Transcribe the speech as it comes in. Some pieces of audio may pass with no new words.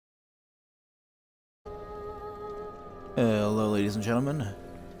Hello, ladies and gentlemen,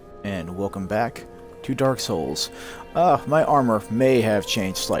 and welcome back to Dark Souls. My armor may have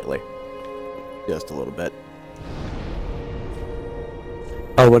changed slightly. Just a little bit.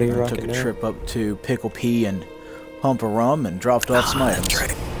 Oh, what are you I rocking took a now? trip up to Pickle Pea and Hump a Rum and dropped off some items. That's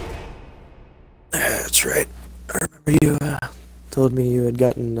right. That's right. I remember you told me you had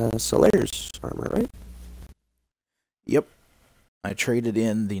gotten Solaire's armor, right? Yep. I traded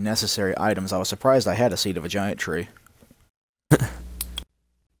in the necessary items. I was surprised I had a seed of a giant tree.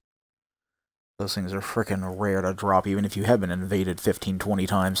 Those things are frickin' rare to drop, even if you have been invaded 15-20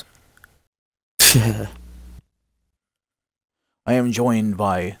 times. I am joined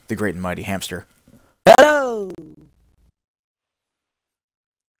by the great and mighty Hamster, Hello!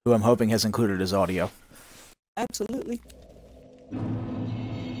 who I'm hoping has included his audio. Absolutely.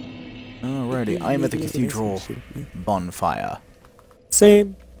 Alrighty, I am at the Cathedral Bonfire.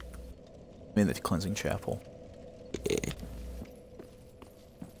 Same. In the Cleansing Chapel. Yeah.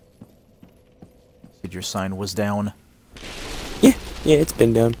 Said your sign was down. Yeah, it's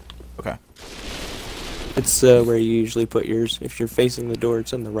been down. Okay. It's where you usually put yours. If you're facing the door,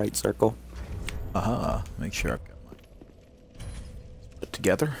 it's in the right circle. Aha, make sure I've got mine put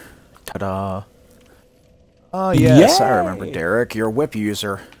together. Ta-da. Oh, yes, I remember Yay! Derek, your whip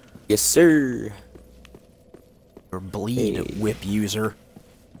user. Yes, sir. Your bleed Hey. whip user.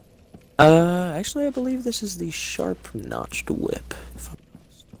 Actually, I believe this is the sharp notched whip.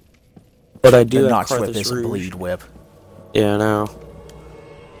 But I do The have Nox whip Carthus is a Rouge. bleed whip. Yeah, I know.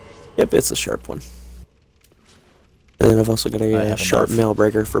 Yep, it's a sharp one. And then I've also got I a have sharp enough. mail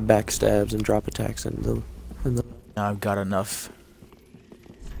breaker for backstabs and drop attacks and the Now I've got enough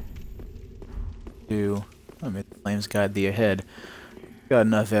to... Let me Flames Guide thee ahead. Got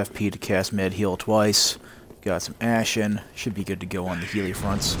enough FP to cast Med Heal twice. Got some Ashen. Should be good to go on the Healy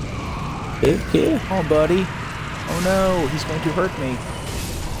fronts. yeah. Oh, buddy. Oh no, he's going to hurt me.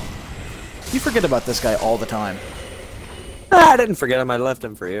 You forget about this guy all the time. I didn't forget him. I left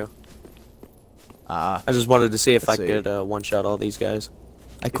him for you. Ah. I just wanted to see if I Let's see. could one-shot all these guys.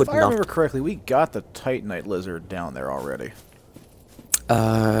 I If could I remember correctly, we got the Titanite Lizard down there already.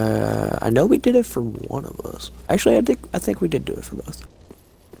 I know we did it for one of us. Actually, I think we did do it for both.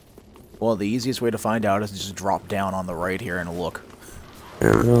 Well, the easiest way to find out is to just drop down on the right here and look. Yeah,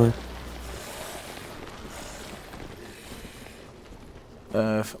 really.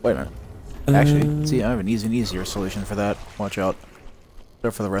 Wait a minute. Actually, see, I have an easier solution for that. Watch out.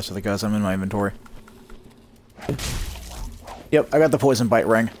 Except for the rest of the guys I'm in my inventory. Yep, I got the poison bite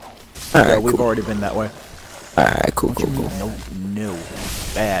ring. Alright, We've cool. already been that way. Alright, cool. No, no.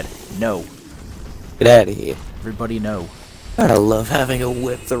 Bad. No. Get out of here. Everybody no. I love having a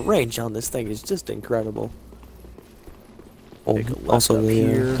whip. The range on this thing is just incredible. Oh, Take a left also up the,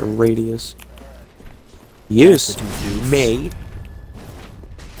 here. the radius. Use the two doofs. made.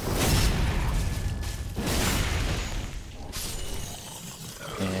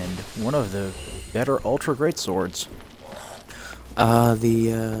 And one of the better ultra great swords.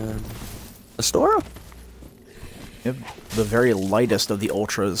 The Astora? Yep, the very lightest of the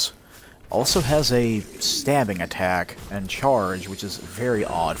ultras. Also has a stabbing attack and charge, which is very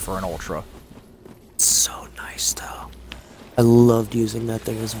odd for an ultra. So nice, though. I loved using that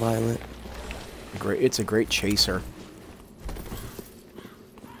thing as Violet. It's a great chaser.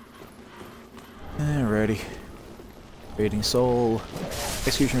 Alrighty. Fading Soul,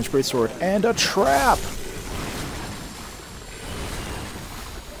 Executioner's Greatsword, and a trap!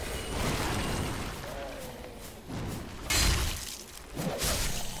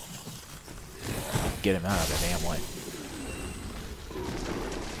 Get him out of the damn way.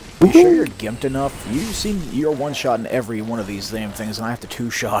 Are you sure you're gimped enough? You seem you're one-shotting every one of these damn things, and I have to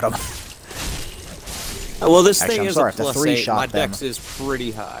two-shot them. Well, this Actually, thing I'm is sorry, I a have to plus 8. three-shot My them. dex is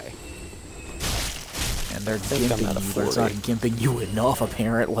pretty high. And they're think I'm gimping at a you, but it's not 40. gimping you enough,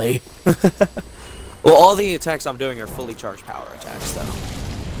 apparently. Well, all the attacks I'm doing are fully charged power attacks, though.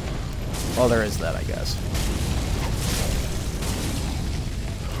 Well, there is that, I guess.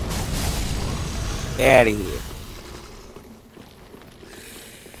 Get out of here.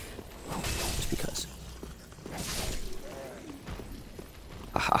 Just because.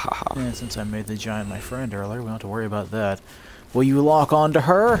 And since I made the giant my friend earlier, we don't have to worry about that. Will you lock on to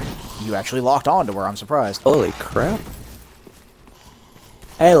her? You actually locked on to her, I'm surprised. Holy crap.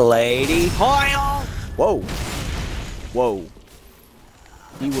 Hey, lady. Hoyle! Whoa. Whoa.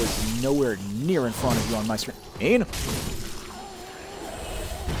 He was nowhere near in front of you on my screen.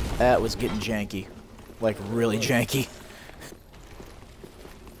 That was getting janky. Like, really janky.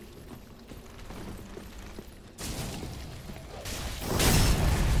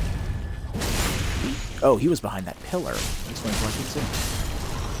 Oh, he was behind that pillar. Explains why I keep seeing.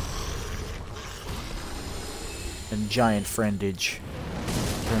 And giant friendage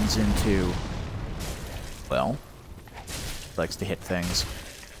turns into, well, likes to hit things.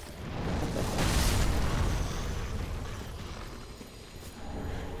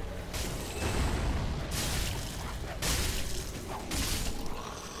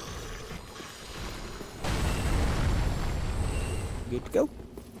 Good to go.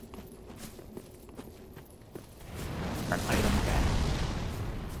 An item back.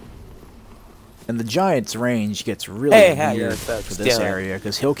 And the giant's range gets really weird for this area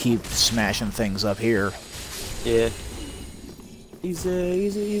because he'll keep smashing things up here. Yeah. He's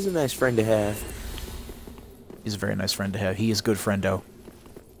a nice friend to have. He's a very nice friend to have. He is good friendo.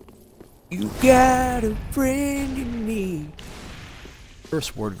 You got a friend in me.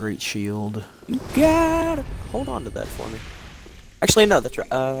 First word, great shield. You got a... Hold on to that for me. Actually, no, that's right.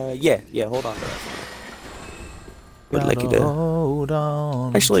 Yeah, hold on to that for me. Would like you to hold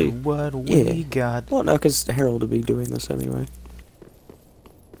on actually to what we got. Well, no, because Harold will be doing this anyway.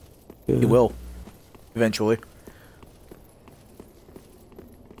 He will, eventually.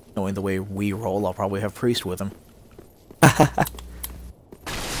 Knowing the way we roll, I'll probably have Priest with him.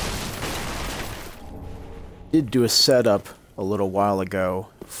 Did do a setup a little while ago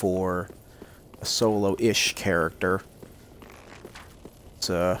for a solo-ish character. It's,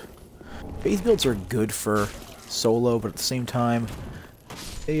 faith builds are good for solo, but at the same time,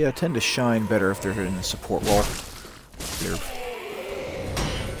 they tend to shine better if they're in a support role. They're...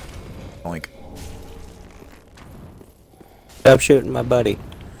 Oink. Stop shooting my buddy.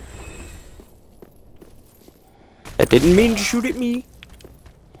 That didn't mean to shoot at me.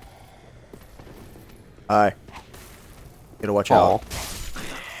 Hi. Gotta watch out.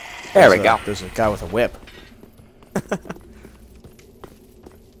 There we go. There's a guy with a whip.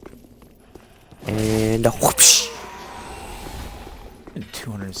 And a whoosh. And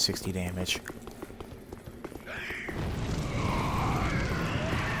 260 damage.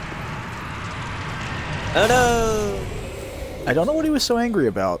 Oh no! I don't know what he was so angry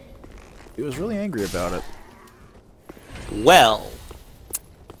about. He was really angry about it. Well,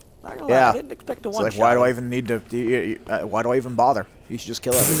 not gonna lie, Yeah. I didn't expect to It's one like, shot. why do I even need to... why do I even bother? You should just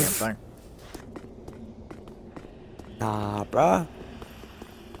kill every damn thing. Nah, bruh.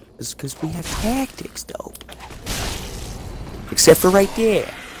 It's because we have tactics, though. Except for right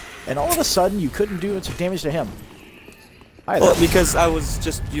there. And all of a sudden, you couldn't do much damage to him. Either. Well, because I was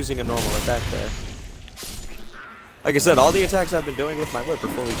just using a normal attack there. Like I said, all the attacks I've been doing with my whip are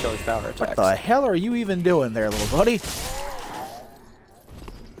fully charged power attacks. What the hell are you even doing there, little buddy?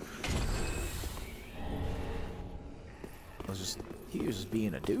 He was just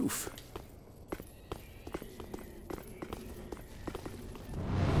being a doof.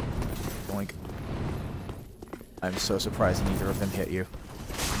 Boink. I'm so surprised neither of them hit you.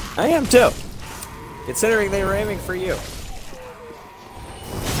 I am too. Considering they were aiming for you.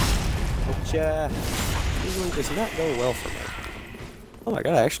 Which, usually does not go well for me. Oh my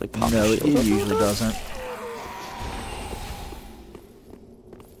god, I actually popped No, the it shield up. usually doesn't.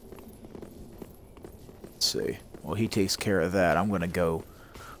 Let's see. Well, he takes care of that. I'm gonna go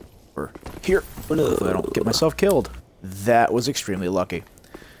over here. Hopefully I don't get myself killed. That was extremely lucky.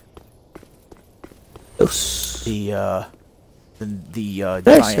 Oops. The Nice giant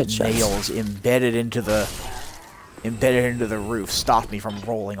headshots. nails embedded into the roof stopped me from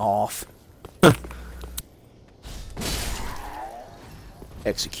rolling off.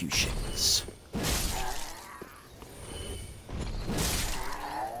 Executions.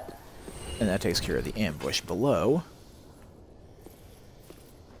 And that takes care of the ambush below.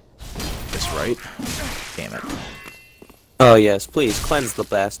 That's right. Damn it. Oh yes, please cleanse the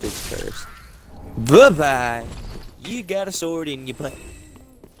bastards first. Bye-bye. You got a sword in your butt.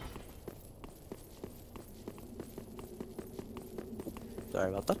 Sorry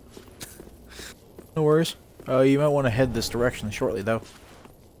about that. No worries. You might want to head this direction shortly, though.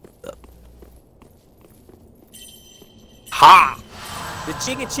 Ha! The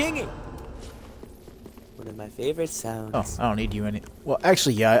chingy chingy! One of my favorite sounds. Oh, I don't need you any... Well,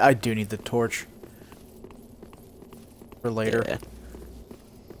 actually, yeah, I do need the torch. For later. Yeah.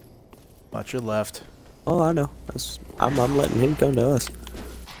 Watch your left. Oh, I know. I'm letting him come to us.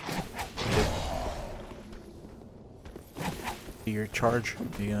 Your charge.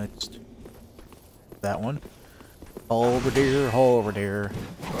 You know, just... That one. Over there, over there.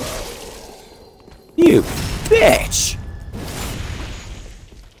 You bitch!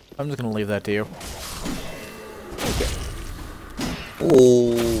 I'm just gonna leave that to you. Okay.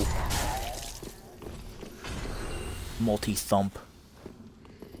 Oh. Multi-thump.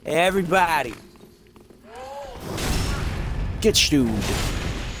 Everybody, Get stewed.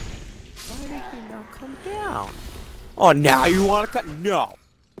 Why did he not come down? Oh, now you want to cut? No.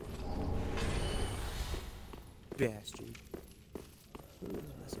 Bastard.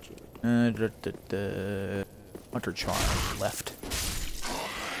 Hunter Charm left.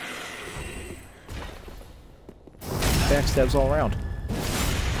 Backstabs all around.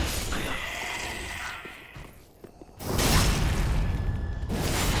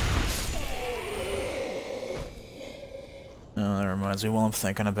 Oh, that reminds me, while I'm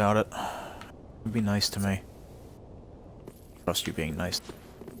thinking about it, be nice to me. Trust you being nice.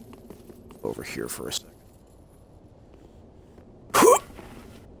 Over here for a second.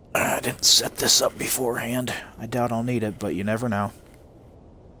 I didn't set this up beforehand. I doubt I'll need it, but you never know.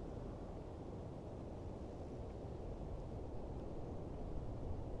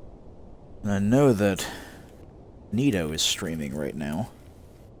 I know that Nito is streaming right now.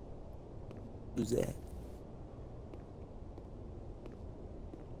 Who's that?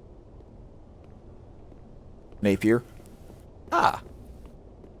 Napier. Ah.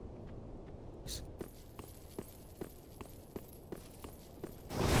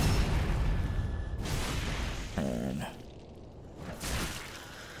 Turn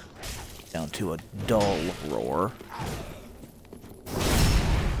down to a dull roar.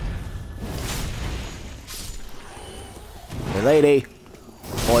 Hey, lady.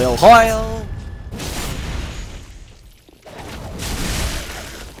 Oil. Oil.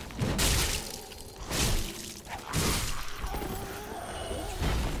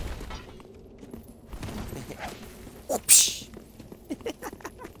 Whoops.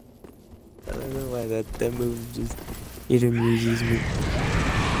 I don't know why that move just it amuses me.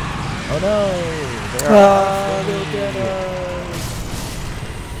 Oh no! They'll get us.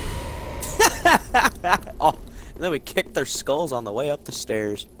 Oh, and then we kicked their skulls on the way up the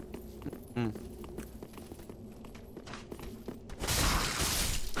stairs. Mm.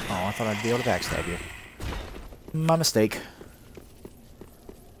 Oh, I thought I'd be able to backstab you. My mistake.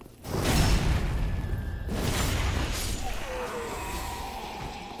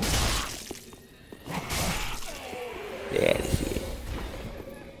 Yeah, this is it.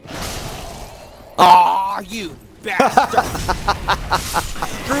 Oh, you bastard!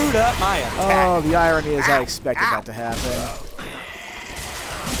 Screwed up my attack. Oh, the irony is I expected that to happen.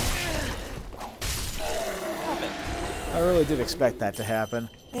 I really did expect that to happen.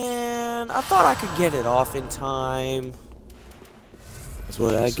 And I thought I could get it off in time. That's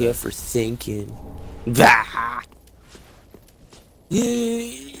what I get for thinking. Bah!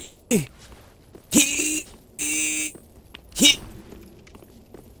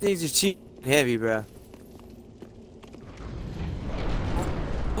 These are cheap and heavy, bro.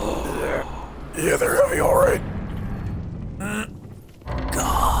 Yeah, they're heavy, alright.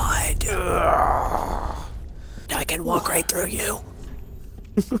 God. I can walk right through you.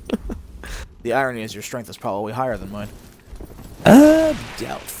 The irony is your strength is probably higher than mine.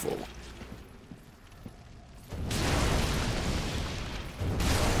 Doubtful.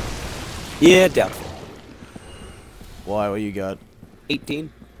 Yeah, doubtful. Why? What you got?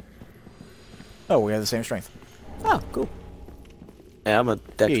 18. Oh, we have the same strength. Oh, cool. Yeah, I'm a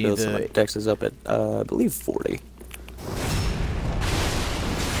dex Yeah, build, so my dex is up at, I believe 40.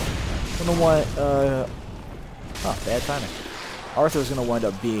 You know what? Bad timing. Arthur's gonna wind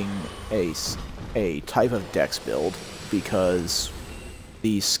up being a type of dex build because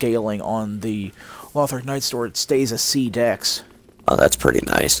the scaling on the Lothric Nightsword stays a C dex Oh, that's pretty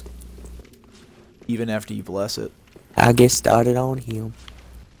nice. even after you bless it. I get started on him.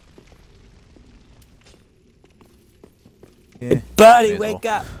 Yeah. Buddy, May as wake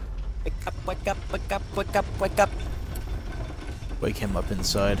well. up! Wake up, wake up, wake up, wake up, wake up! Wake him up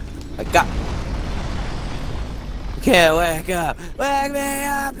inside. Wake up! Can't wake up! Wake me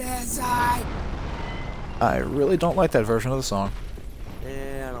up inside! I really don't like that version of the song.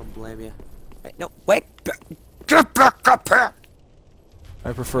 Yeah, I don't blame you. Wait, no, wake back! Get back up here!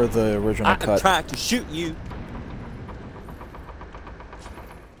 I prefer the original I'm cut. trying to shoot you!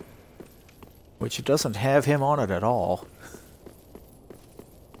 Which it doesn't have him on it at all.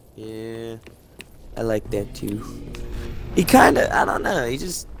 Yeah, I like that too. He kinda, I don't know, he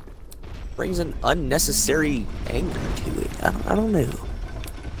just brings an unnecessary anger to it. I don't know.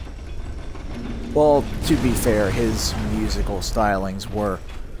 Well, to be fair, his musical stylings were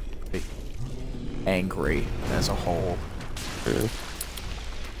angry as a whole.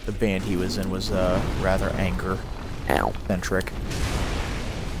 The band he was in was rather anger-centric.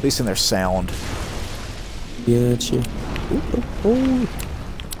 At least in their sound. Gotcha. Ooh.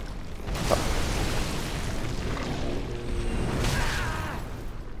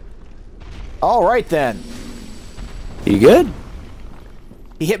 All right then. You good?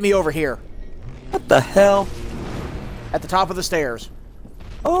 He hit me over here. What the hell? At the top of the stairs.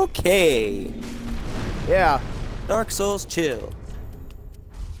 Okay. Yeah. Dark Souls chill.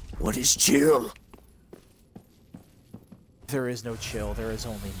 What is chill? There is no chill. There is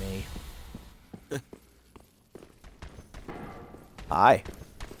only me. Hi.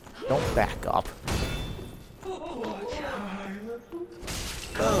 Don't back up. Boom,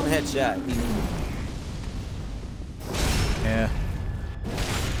 headshot. Yeah.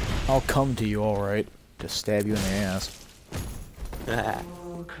 I'll come to you, alright. To stab you in the ass. You're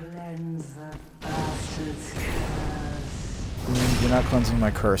not cleansing my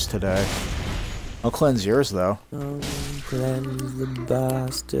curse today. I'll cleanse yours, though. Cleanse the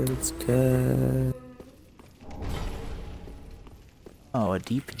bastard's curse. Oh, a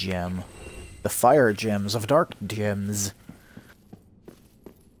deep gem. The fire gems of dark gems.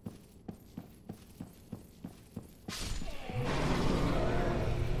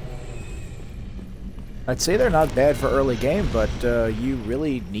 I'd say they're not bad for early game, but you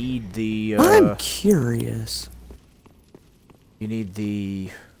really need the... I'm curious. You need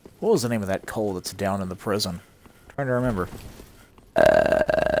the... What was the name of that coal that's down in the prison? I'm trying to remember.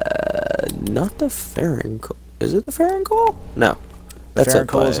 Not the Farron coal. Is it the Farron coal? No. That's Farron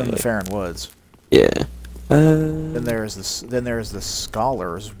coal is in the Farron Woods. Yeah. Then there's this. Then there's the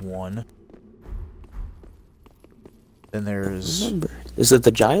Scholars one. Then there's. Remember. Is it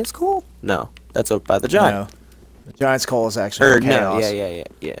the Giant's coal? No. That's up by the Giant. No. The Giant's coal is actually in Chaos. No.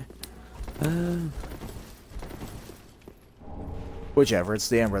 Yeah. Whichever. It's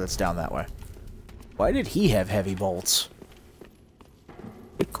the Ember that's down that way. Why did he have heavy bolts?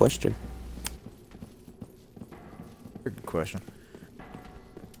 Good question. Good question.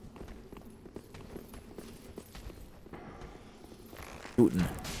 Putin.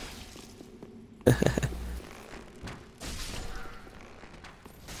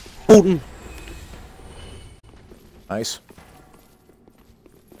 Putin. Nice.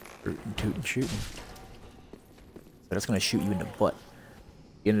 Rootin', tootin', shooting. That's gonna shoot you in the butt.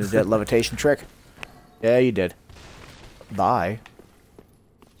 You into that levitation trick? Yeah, you did. Bye.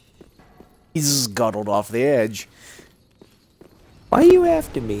 He's scuttled off the edge. Why are you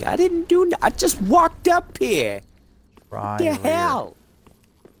after me? I didn't do I just walked up here. Right. What the hell?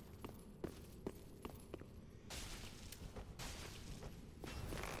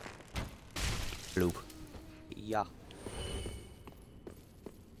 Bloop. Yeah.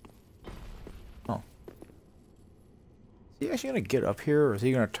 Oh. Is he actually gonna get up here, or is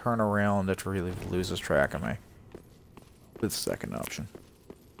he gonna turn around to really lose his track of me? With the second option.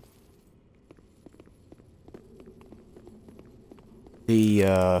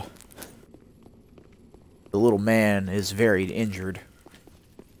 The little man is very injured,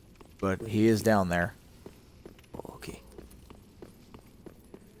 but he is down there. Okay.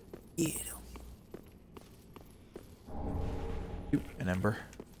 Yeah. Oop, an ember.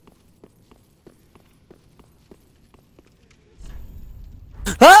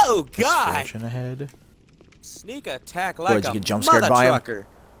 Oh God! Destruction ahead. Sneak attack What, like did you a get jump scared by him? motherfucker.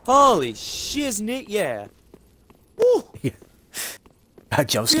 Holy shiznit, yeah. Woo! Got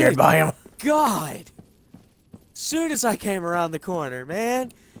jump scared by him. God! Soon as I came around the corner,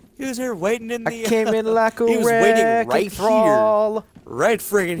 man, he was here waiting in the. I came in like a he was waiting right wrecking thrall. here, right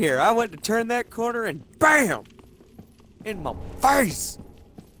friggin' here. I went to turn that corner and bam, in my face.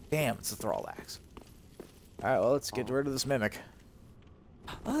 Damn, it's a thrall axe. All right, well, let's get rid of this mimic.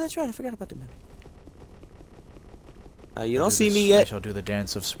 Oh, that's right. I forgot about the mimic. You don't see me I yet. shall do the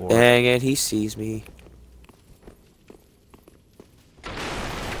dance of sword. Dang it, he sees me.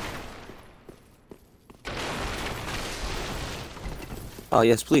 Oh,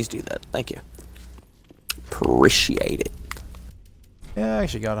 yes, please do that. Thank you. Appreciate it. Yeah, I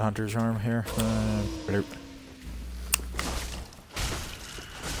actually got a hunter's arm here. Bloop.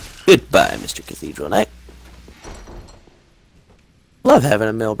 Goodbye, Mr. Cathedral Knight. Love having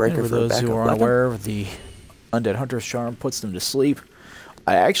a mill breaker And for for a those backup who aren't weapon. aware, the undead hunter's charm puts them to sleep.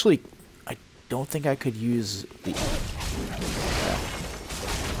 I don't think I could use the.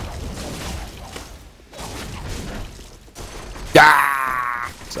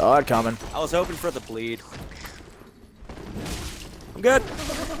 Ah! Saw it coming. I was hoping for the bleed. I'm good.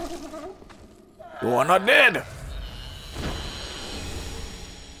 You are not dead.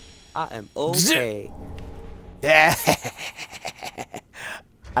 I am okay. Yeah.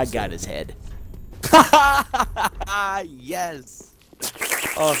 I got his head. Yes.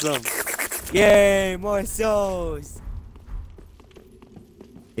 Awesome. Yay, more souls.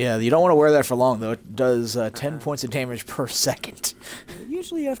 Yeah, you don't want to wear that for long though. It does 10 points of damage per second.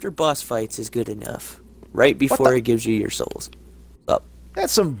 Usually after boss fights is good enough. right before the- it gives you your souls. Up.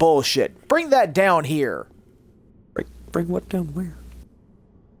 That's some bullshit. Bring that down here. Bring what down where?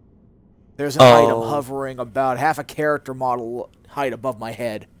 There's an item hovering about half a character model height above my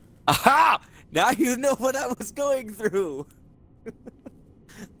head. Aha! Now you know what I was going through.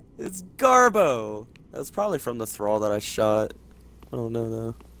 It's Garbo. That's probably from the thrall that I shot. I don't know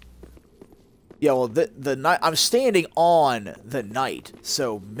though. Yeah, well, the knight. I'm standing on the knight,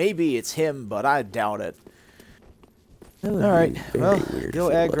 so maybe it's him, but I doubt it. All right, well, go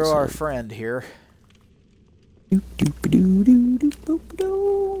aggro our friend here.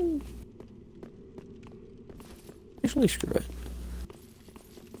 Actually, screw it.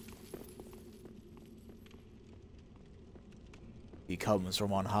 He comes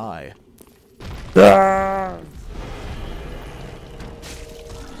from on high. Ah!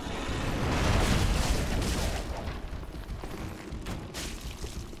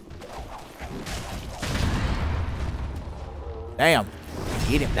 Damn.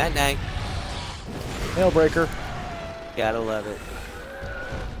 Eat him. Night night. Nailbreaker. Gotta love it.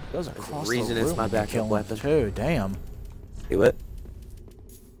 Goes across the reason the room it's my when you backup kill him, weapon. too. Damn. See what?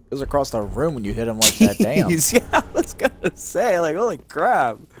 Goes across the room when you hit him like that. Damn. Yeah, I was gonna say, like, holy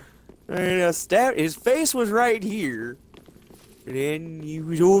crap. I mean, his face was right here. And then he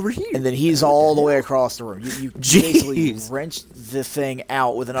was over here. And then he's all the way across the room. You basically Jeez. wrenched the thing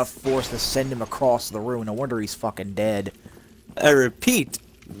out with enough force to send him across the room. No wonder he's fucking dead. I repeat,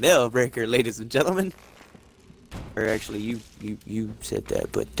 Nailbreaker, ladies and gentlemen. Or actually, you said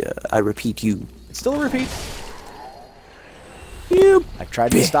that, but I repeat you. It's still a repeat. You I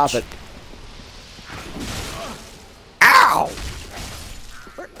tried to stop it. Ow!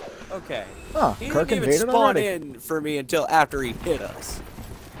 Okay. Huh, He Kirk didn't even invaded spawn already. in for me until after he hit us.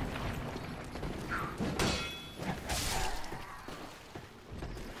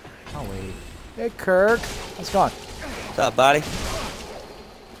 Oh, wait. Hey, Kirk. What's going on? What's up, buddy?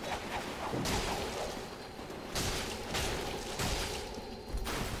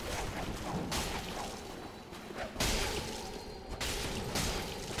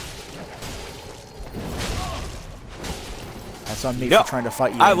 That's on me No, for trying to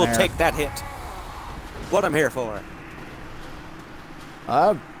fight you. I in will there. take that hit. What I'm here for.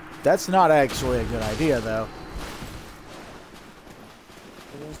 That's not actually a good idea, though.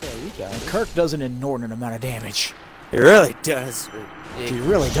 Kirk does an inordinate amount of damage. It really does. He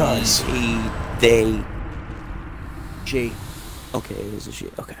really does. They. She. Okay, it is a she.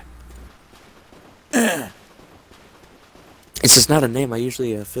 Okay. It's just not a name I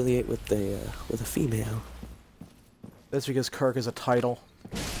usually affiliate with a female. That's because Kirk is a title.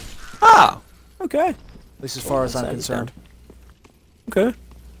 Oh. Okay. At least as far as I'm concerned. Okay. As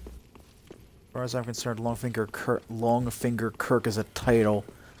far as I'm concerned, Longfinger Kirk is a title.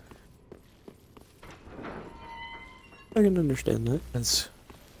 I can understand that. Since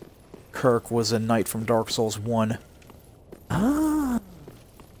Kirk was a knight from Dark Souls 1. Ah.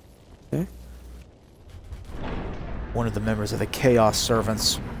 Okay. One of the members of the Chaos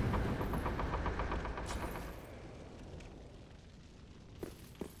Servants.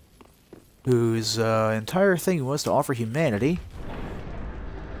 Whose entire thing was to offer humanity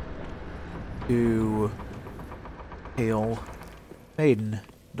to Hail Maiden,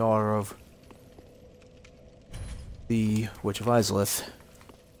 daughter of the Witch of Izalith.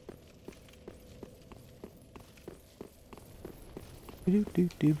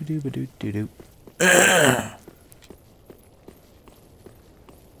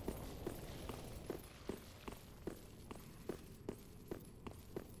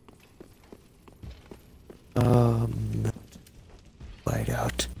 White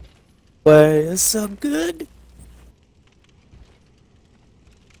out. Why, it's so good.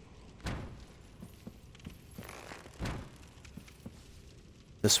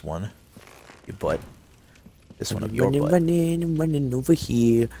 This one, your butt. This one of your butt. Running over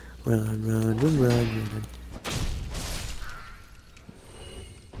here. Run.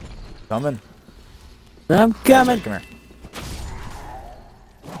 Coming. I'm coming. Come here.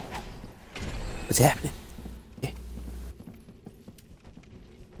 What's happening?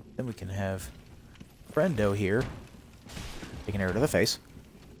 Then we can have Friendo here. Taking arrow to the face.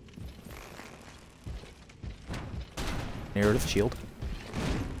 Arrow to the shield.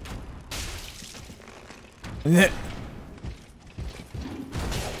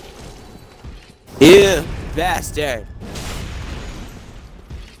 You bastard!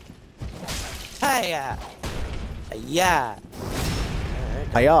 Hiya! Yeah.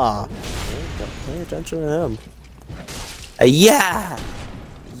 Hiya! Don't pay attention to him. Yeah.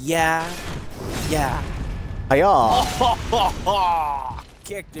 Yeah. Hiya!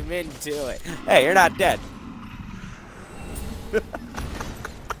 kicked him into it. Hey, you're not dead.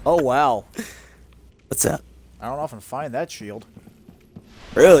 Oh, wow. What's up? I don't often find that shield.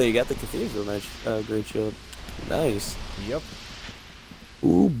 Really? You got the cathedral great shield. Nice. Yep.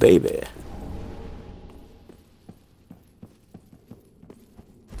 Ooh, baby.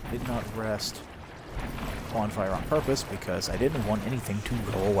 Did not rest on fire on purpose because I didn't want anything to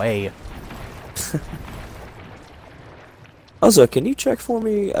go away. Also, can you check for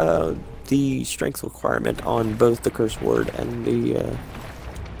me the strength requirement on both the curse word and the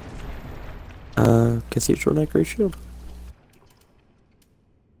cathedral knight great shield?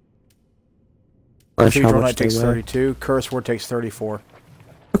 Cathedral knight takes 32. Curse word takes 34.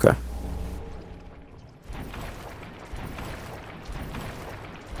 Okay.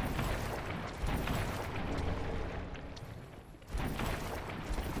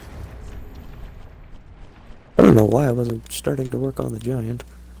 I don't know why I wasn't starting to work on the giant.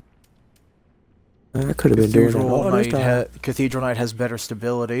 I could have been doing that all this time. Cathedral Knight has better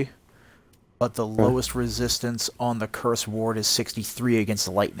stability, but the lowest resistance on the curse ward is 63 against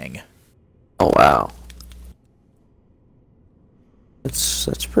lightning. Oh wow.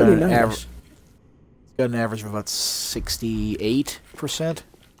 That's pretty nice. It's got an average of about 68%.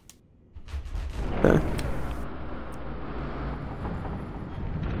 Okay.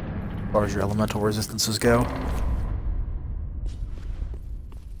 As far as your elemental resistances go.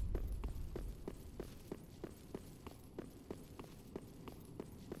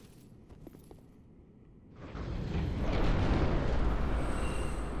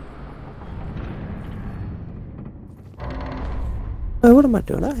 What am I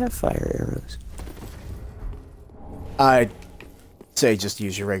doing? I have fire arrows. I'd say just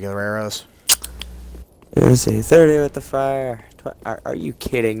use your regular arrows. Let's see, 30 with the fire. Are you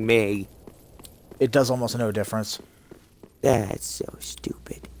kidding me? It does almost no difference. That's so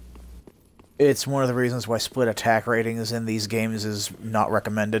stupid. It's one of the reasons why split attack ratings in these games is not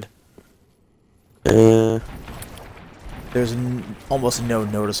recommended. There's almost no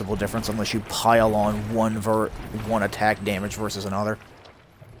noticeable difference unless you pile on one attack damage versus another.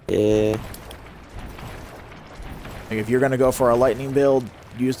 Yeah. Like if you're gonna go for a lightning build,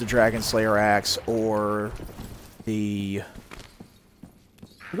 use the Dragon Slayer axe or the. I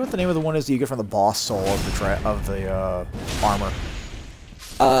forget what the name of the one is that you get from the boss soul of the armor.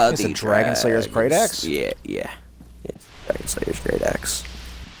 It's the Dragon Slayer's Great Axe? Yeah. Dragon Slayer's Great Axe.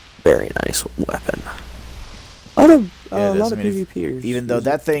 Very nice weapon. A lot of PvPers. Even though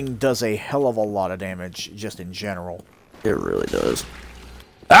that thing does a hell of a lot of damage, just in general. It really does.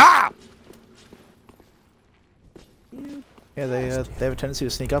 Ah! Yeah, they have a tendency to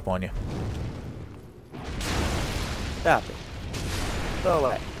sneak up on you. Stop it. Go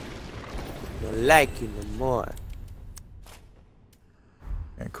away. I don't like you no more.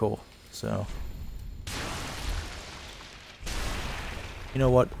 Okay, cool. So, you know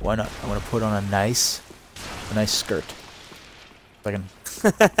what? Why not? I'm gonna put on a nice skirt. So I can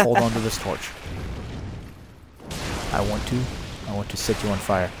hold on to this torch. I want to set you on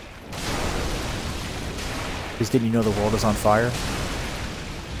fire. Because didn't you know the world is on fire?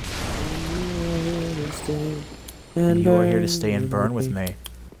 And you are here to stay and burn with me.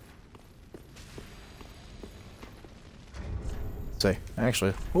 Say,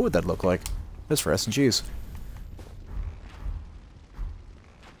 actually, what would that look like? Just for S&Gs.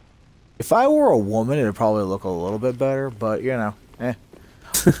 If I were a woman, it would probably look a little bit better, but, you know, eh.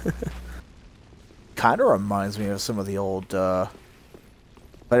 Kind of reminds me of some of the old, if I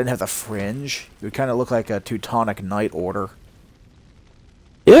didn't have the fringe, it would kind of look like a Teutonic Knight Order.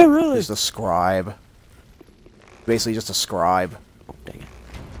 Yeah, really? Just a scribe. Basically just a scribe. Oh, dang it.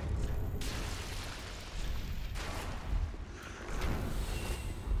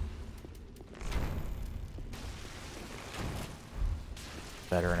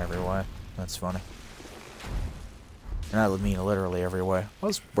 Better in every way. That's funny. And I mean literally every way.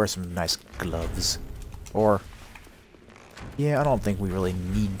 Let's wear some nice gloves. Or, yeah, I don't think we really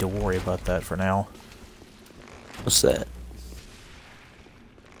need to worry about that for now. What's that?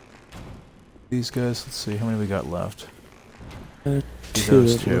 These guys, let's see, how many we got left? Two,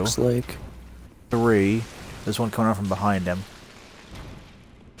 it looks like. 3. There's one coming out from behind him.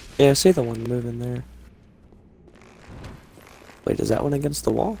 Yeah, I see the one moving there. Wait, is that one against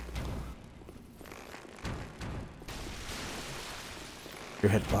the wall?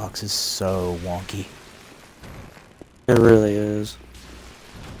 Your hitbox is so wonky. It really is.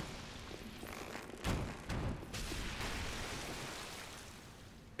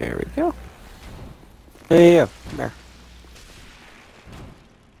 There we go. There you go. There.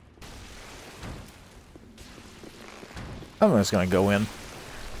 I'm just gonna go in.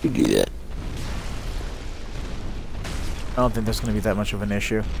 You do that. I don't think there's going to be that much of an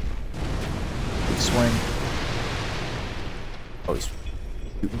issue. Big swing. Oh, he's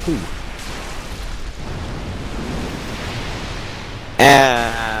shooting poo.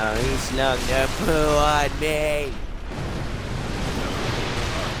 Ow, he snuck the poo on me.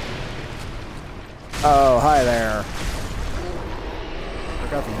 Oh, hi there.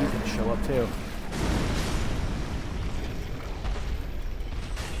 Forgot that you can show up too.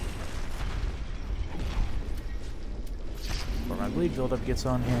 Where my bleed buildup gets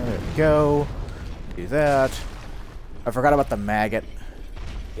on here. There we go. Do that. I forgot about the maggot.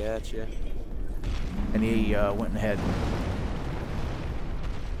 Gotcha. And he went ahead.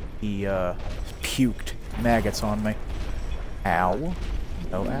 He puked maggots on me. Ow.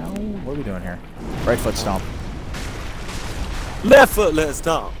 Oh, ow. What are we doing here? Right foot stomp. Left foot, let's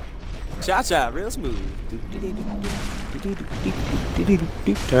stomp. Cha-cha, real smooth.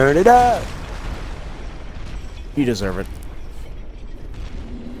 Turn it up. You deserve it.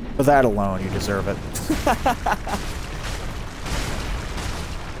 For that alone, you deserve it.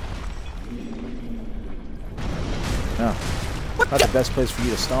 No. Not the best place for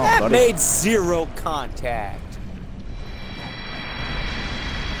you to stomp, That buddy. made zero contact.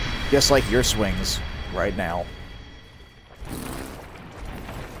 Just like your swings right now.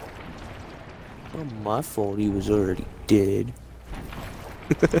 Oh, my fault. He was already dead.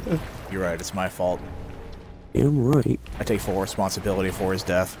 You're right, it's my fault. I'm right. I take full responsibility for his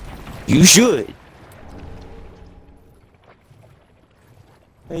death. You should.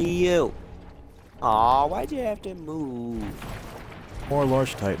 Hey, you. Aw, why'd you have to move? More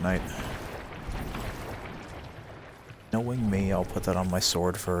large titanite. Knowing me, I'll put that on my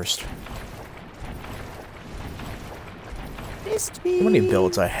sword first. Missed So me. many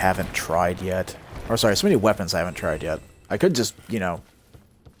builds I haven't tried yet. Or sorry, so many weapons I haven't tried yet. I could just, you know,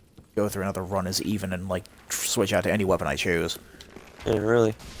 go through another run as even and, like, switch out to any weapon I choose. Yeah,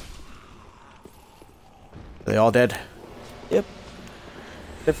 really. Are they all dead? Yep.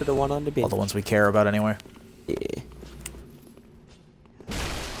 Except for the one on the bench. All the ones we care about anyway? Yeah.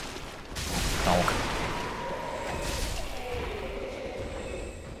 Oh.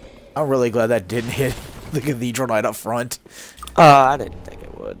 I'm really glad that didn't hit the cathedral knight up front. I didn't think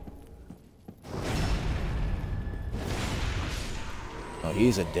it would. Oh,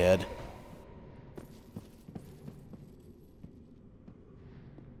 he's a dead.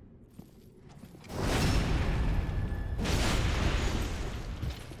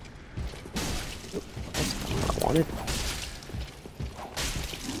 I wanted.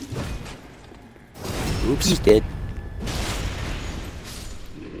 Oops. He's dead.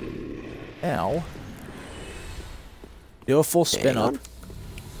 Now, do a full spin up.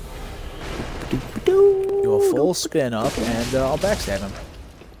 Do a full spin up, and I'll backstab him.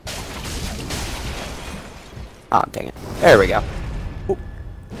 Oh, dang it. There we go.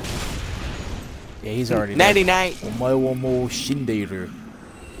 Yeah, he's already dead. Nighty night. Omae wa mou shindeiru.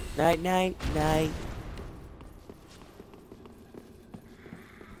 Night, night, night.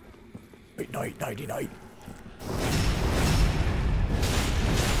 Night, nighty night.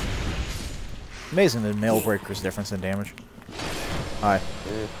 Amazing the nail breaker's difference in damage. Hi.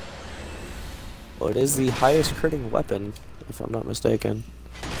 Yeah. Well, it is the highest critting weapon, if I'm not mistaken.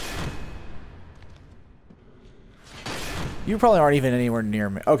 You probably aren't even anywhere near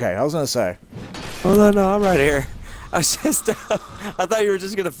me. Okay, I was gonna say. Oh, no, I'm right here. I was just, I thought you were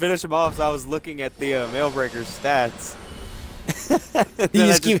just gonna finish him off, so I was looking at the Mailbreaker's stats. You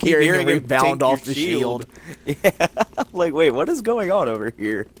just keep hearing him him bound take off your the shield. Yeah, I'm like, wait, what is going on over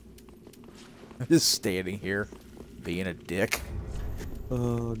here? Just standing here, being a dick.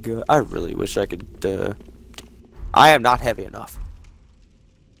 Oh god, I really wish I could. I am not heavy enough.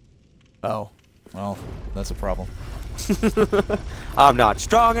 Oh, well, that's a problem. I'm not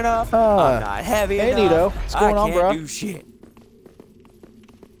strong enough. I'm not heavy hey, enough. Nito, what's going on, I can't bro? do shit.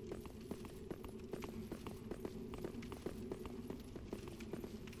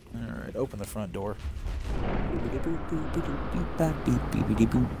 Alright, open the front door.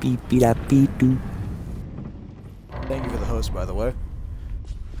 Thank you for the host, by the way.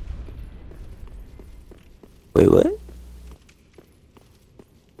 Wait, what?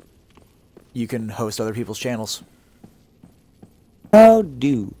 You can host other people's channels. How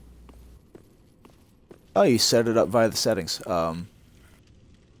do? Oh, you set it up via the settings.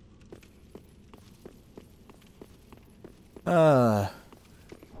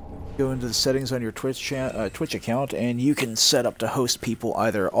 Go into the settings on your Twitch account, and you can set up to host people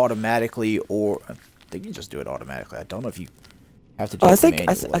either automatically or I think you just do it automatically. I don't know if you have to do it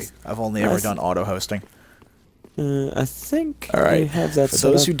manually. I've only ever done auto hosting. I think All right. I have that For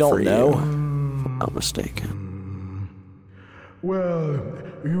set those up who don't for know, you. I'm not mistaken. Well,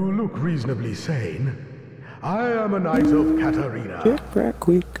 you look reasonably sane. I am a knight of Katarina. Get back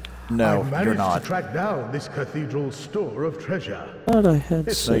quick. no, I you're managed not. to track down this cathedral's store of treasure. Thought I had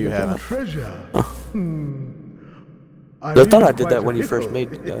It's set you it haven't. up. treasure. I thought even I did quite that a when you first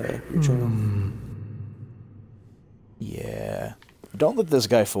pickle. made your channel. Yeah. Don't let this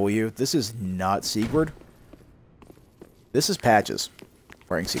guy fool you. This is not Sigurd. This is Patches,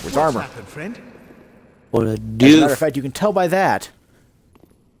 wearing Sigurd's armor. happened, friend? What a As a matter of doof. fact, you can tell by that,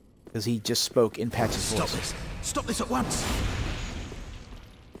 because he just spoke in Patches' Stop voice. this! Stop this at once!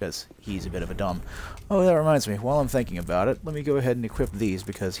 Because he's a bit of a dumb. Oh, that reminds me. While I'm thinking about it, let me go ahead and equip these,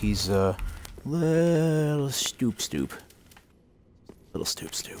 because he's little stoop. Little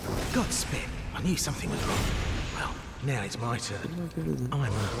stoop. Godspeed! I knew something was wrong. Well, now it's my turn.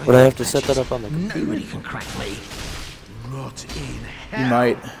 I'm Would I have to set that up on the Nobody can crack me. Rot in hell. You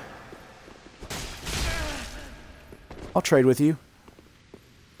might. I'll trade with you.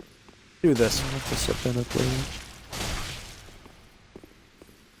 Do this. I have to set that up later.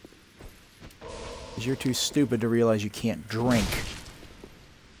 Because you're too stupid to realize you can't drink.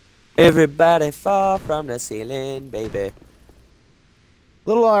 Everybody fall from the ceiling, baby.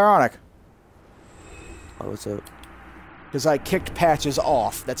 Little ironic. Oh, what's up? Because I kicked Patches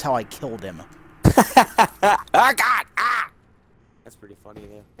off. That's how I killed him. Oh, God! Ah! That's pretty funny,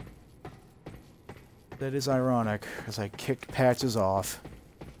 though. That is ironic, because I kicked Patches off.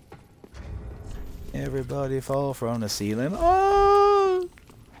 Everybody fall from the ceiling. Oh!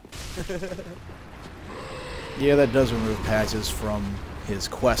 Yeah, that does remove Patches from his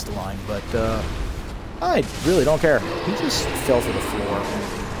quest line, but I really don't care. He just fell through the floor.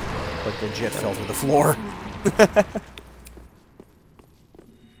 Like legit fell through the floor.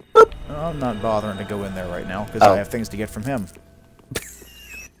 I'm not bothering to go in there right now, because I have things to get from him.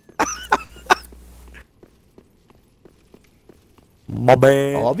 My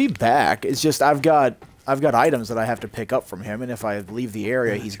bad. Oh, I'll be back. It's just I've got items that I have to pick up from him, and if I leave the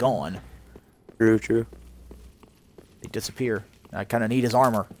area, he's gone. True. They disappear. I kind of need his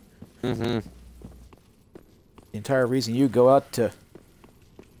armor. Mm-hmm. The entire reason you go out to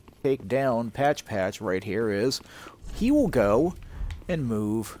take down Patch right here is he will go and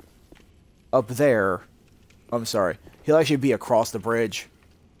move up there. I'm sorry. He'll actually be across the bridge.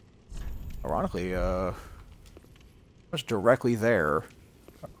 Ironically, just directly there,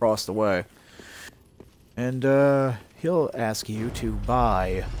 across the way. And he'll ask you to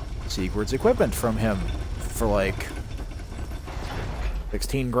buy Sigurd's equipment from him for like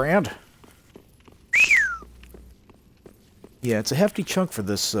 16 grand. Yeah, it's a hefty chunk for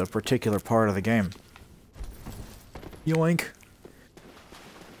this particular part of the game. Yoink.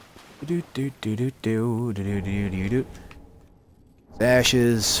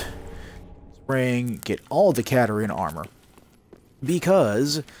 Ashes. Spring. Get all the Katarina armor.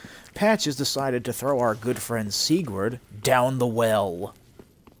 Because Patches decided to throw our good friend Sigurd down the well.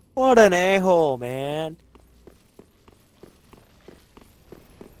 What an a-hole, man.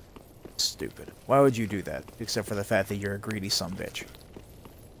 Stupid. Why would you do that? Except for the fact that you're a greedy sumbitch.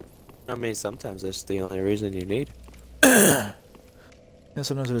 I mean, sometimes that's the only reason you need. Yeah,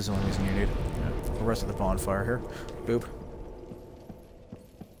 sometimes it is the only reason you need. Yeah, the rest of the bonfire here. Boop.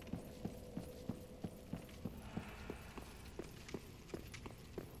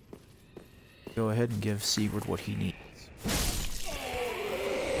 Go ahead and give Sigurd what he needs.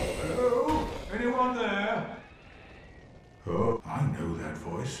 Hello? Anyone there? Oh, I know that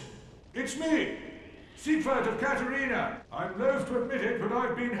voice. It's me, Siegfried of Katarina. I'm loath to admit it, but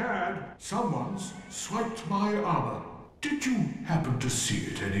I've been had. Someone's swiped my armor. Did you happen to see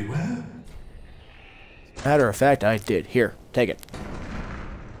it anywhere? Matter of fact, I did. Here, take it.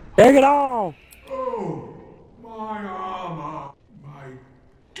 Take it all! Oh, my armor. My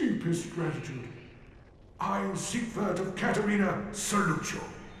deepest gratitude. I, Siegfried of Katarina, salute you.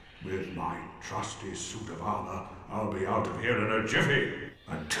 With my trusty suit of armor, I'll be out of here in a jiffy.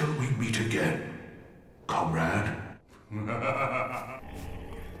 Until we meet again, comrade.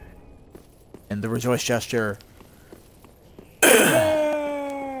 And the rejoice gesture.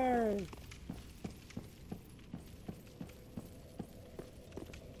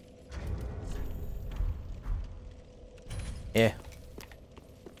 Yeah.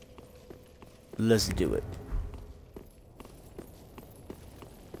 Let's do it.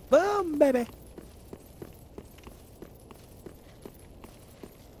 Boom, baby!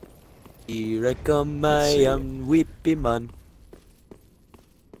 Here I come, I am whippy man.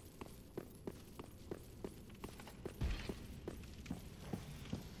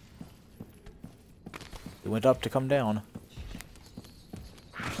 We went went up to come down.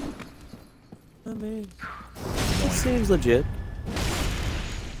 I mean, it seems legit.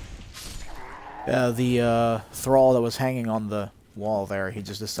 The thrall that was hanging on the wall there, he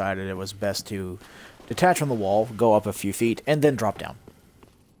just decided it was best to detach from the wall, go up a few feet, and then drop down.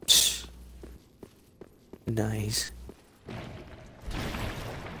 Nice.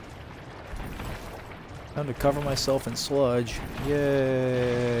 Time to cover myself in sludge.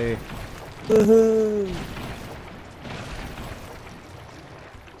 Yay! Woohoo!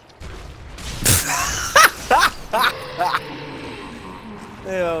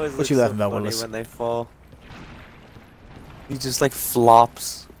 They always What look you so laughing about, funny Willis? when they fall. He just like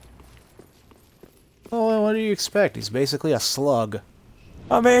flops. Oh, what do you expect? He's basically a slug.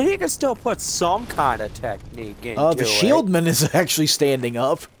 I mean, he can still put some kind of technique into it. The shieldman is actually standing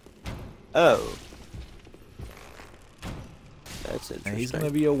up. Oh. That's interesting. And he's gonna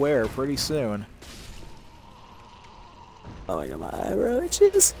be aware pretty soon. Oh, I got my eyebrow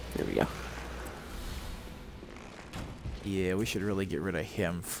itches. There we go. Yeah, we should really get rid of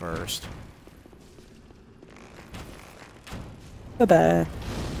him first. Bye-bye.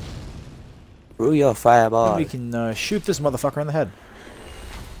 Through your fireball. Then we can shoot this motherfucker in the head.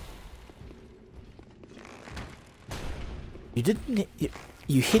 You didn't...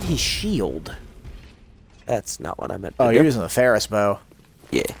 You hit his shield. That's not what I meant to Oh, do. you're using the Ferris bow.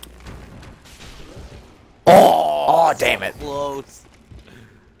 Yeah. Oh, damn it. Close.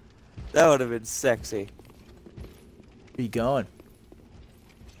 That would have been sexy. Where you going?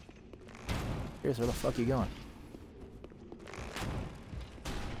 Here's where the fuck you going?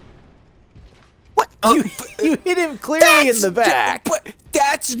 What? You hit him clearly in the back. But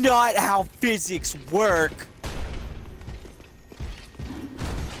that's not how physics work.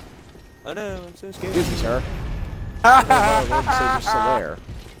 I know, I'm so scared. Excuse me, sir. Oh,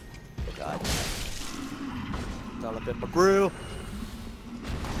 God. It's all up in my grill.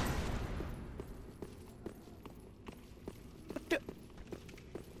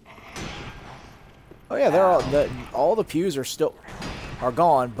 Oh yeah, they're all the pews are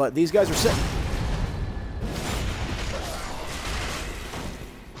gone, but these guys are sitting.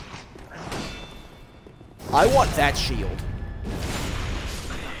 I want that shield.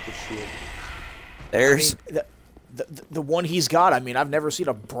 There's... I mean, the one he's got, I mean, I've never seen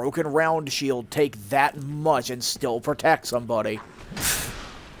a broken round shield take that much and still protect somebody.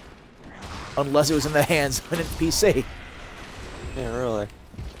 Unless it was in the hands of an NPC. Yeah, really.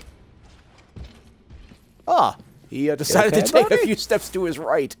 Ah, he decided okay, to take a buddy? few steps to his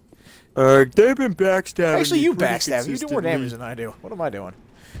right. They've been backstabbing Actually, me you pretty backstab. You do more consistently. damage than I do. What am I doing?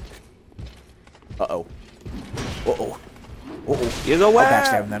 Uh-oh. Uh-oh. Uh-oh. He's a I'll wham!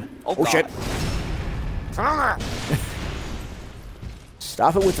 backstab him then. Oh, Oh, God. shit.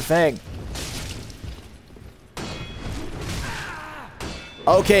 Stop it with the thing.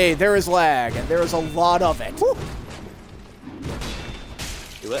 Okay, there is lag, and there is a lot of it.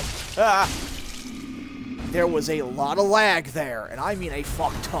 Do it. Ah. There was a lot of lag there, and I mean a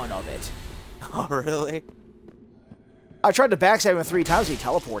fuck ton of it. Oh, really? I tried to backstab him 3 times, he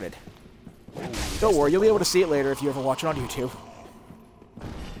teleported. Don't worry, you'll be able to see it later if you ever watch it on YouTube.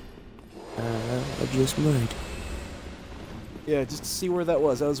 I just might. Yeah, just to see where that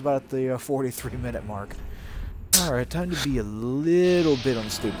was. That was about the 43-minute mark. Alright, time to be a little bit on the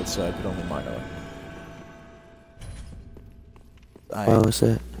stupid side, but only minor. I What was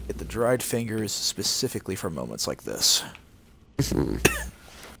that? get the dried fingers specifically for moments like this.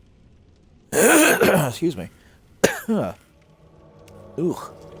 Excuse me. Ooh.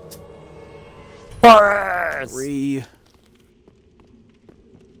 Boris! 3.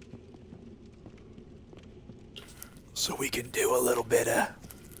 So we can do a little bit of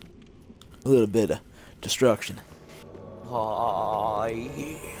destruction. Oh,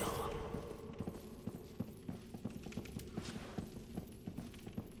 yeah.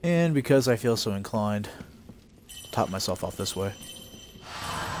 And because I feel so inclined, top myself off this way.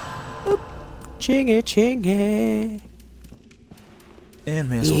 Chingy, chingy. And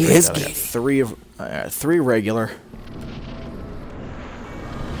may as well Yes, take out kitty. 3 regular.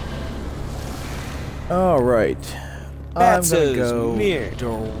 Alright. I'm That's gonna a go smear.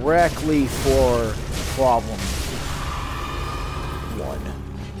 directly for problem 1.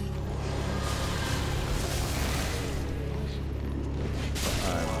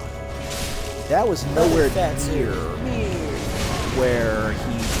 That was nowhere That's a near where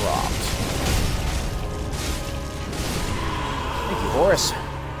he dropped. Thank you, Horace.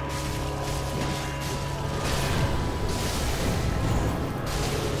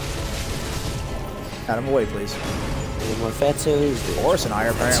 Out of my way, please. Any more fatzos? Horace and I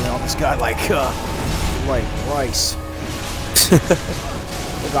are apparently on this guy like, like rice.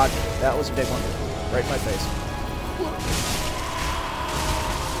 Oh god, that was a big one. Right in my face.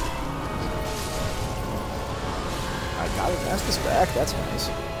 I got his Estus back, that's nice.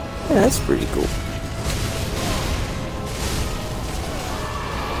 Yeah, that's pretty cool.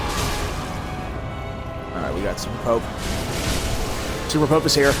 Alright, we got Super Pope. Super Pope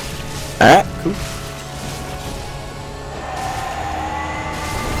is here. Alright, cool.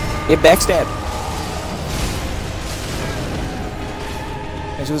 Get backstab.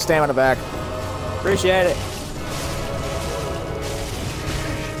 Thanks for the stamina back. Appreciate it.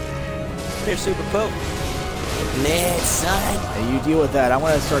 Here, Super Pope. Nah, son. Hey, you deal with that. I'm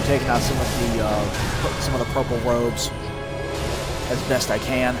gonna start taking out some of the purple robes as best I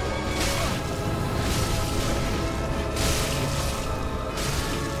can.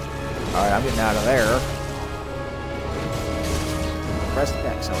 All right, I'm getting out of there. Press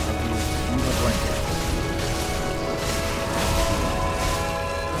X. So I think you must rank here.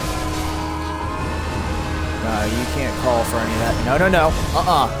 No, you can't call for any of that. No, no, no.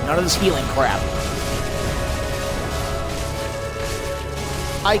 None of this healing crap.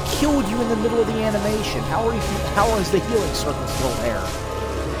 I killed you in the middle of the animation. How is the healing circle still there?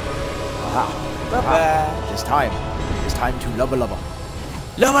 Aha. It's time. It's time to lubba lubba.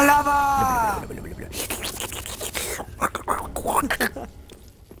 Lava lava!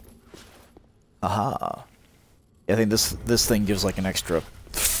 Aha. I think this thing gives like an extra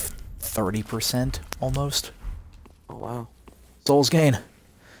 30% almost. Oh wow. Souls gain.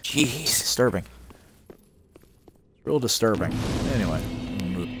 Jeez. Disturbing. Real disturbing. Anyway.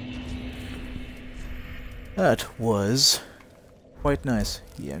 That was quite nice.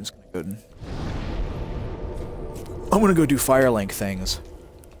 Yeah, I'm just gonna go do Firelink things.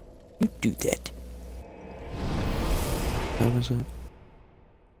 You do that. How was it?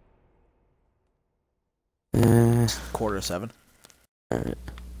 6:45. Alright.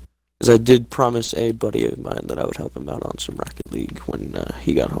 Because I did promise a buddy of mine that I would help him out on some Rocket League when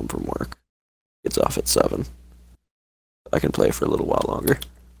he got home from work. It's off at 7. I can play for a little while longer.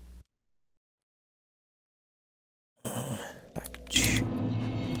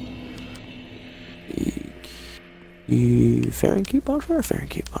 Fahrenkeep bonfire?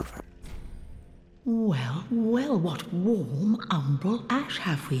 Fahrenkeep bonfire. Well, well, what warm umbral ash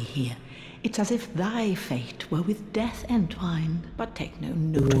have we here? It's as if thy fate were with death entwined. But take no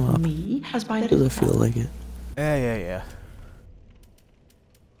note of me, as by Does it feel like it? Yeah.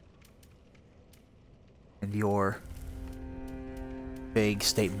 And your vague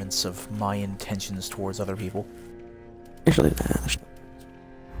statements of my intentions towards other people. Actually, nah, there's no.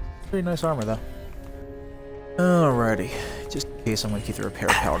 Pretty nice armor, though. Alrighty. Just in case I'm gonna keep the repair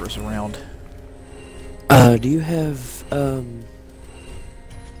powders around. Do you have,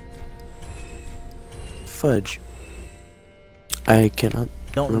 fudge? I cannot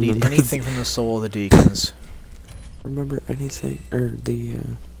Don't need anything from the Soul of the Deacons. remember anything, or the,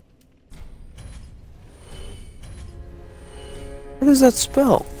 What is that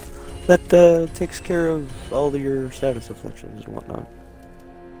spell? That, takes care of all of your status afflictions and whatnot.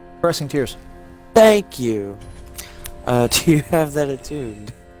 Pressing Tears. Thank you! Do you have that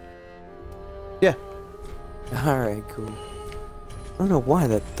attuned? Yeah. Alright, cool. I don't know why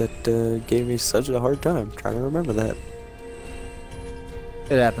that gave me such a hard time trying to remember that.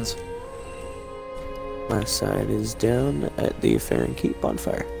 It happens. My side is down at the Fahrenkeep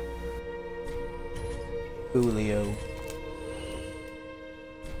bonfire. Julio.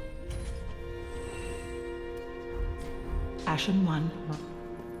 Ashen one.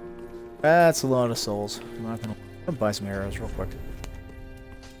 That's a lot of souls. I'm gonna buy some arrows real quick.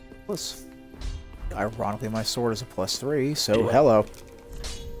 Plus, ironically, my sword is a +3, so hello.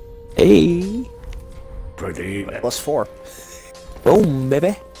 Hey! Pretty. +4. Boom,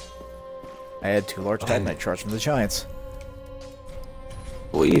 baby! I had 2 large titanite shards from the giants.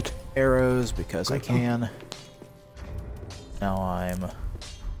 Sweet. Arrows because I can. Now I'm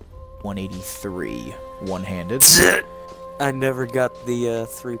 183 one-handed. I never got the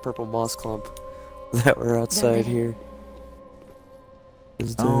 3 purple moss clump that were outside here.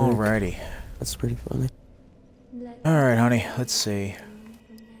 Alrighty. That's pretty funny. Alright, honey, let's see.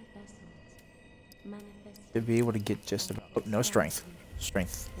 To be able to get just about... Oh, no strength.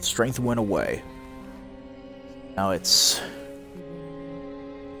 Strength went away. Now it's...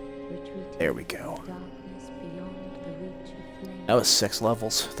 There we go. That was 6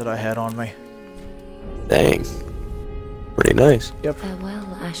 levels that I had on me. Dang. Pretty nice. Yep.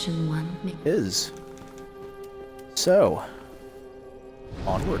 Farewell, Ashen One. Is. So...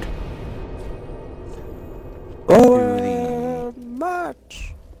 Onward. Oh,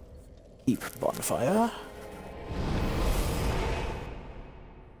 much. Deep bonfire.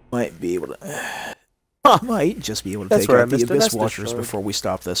 Might be able to... might just be able to That's take where I out the missed an Abyss Estus Watchers shard. before we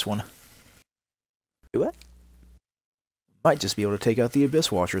stop this one. Do what? Might just be able to take out the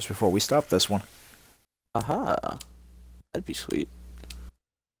Abyss Watchers before we stop this one. Aha. That'd be sweet.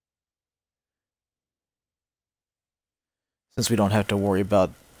 Since we don't have to worry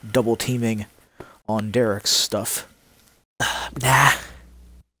about double teaming on Derek's stuff. Nah.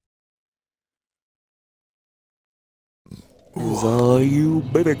 Is all you,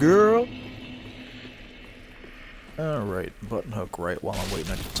 baby girl? Alright, button hook right while I'm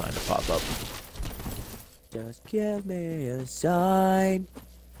waiting on the sign to pop up. Just give me a sign.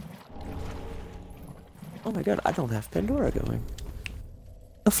 Oh my god, I don't have Pandora going.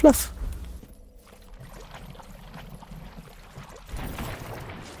 A fluff.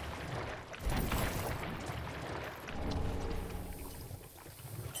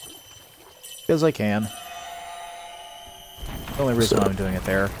 Because I can. The only reason I'm doing it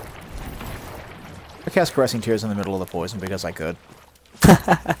there. I cast Caressing Tears in the middle of the poison because I could.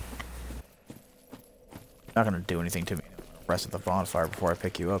 Not gonna do anything to me. Rest at the bonfire before I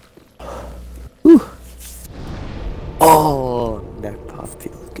pick you up. Whew. Oh, that puff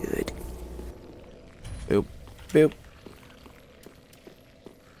feels good. Boop. Boop.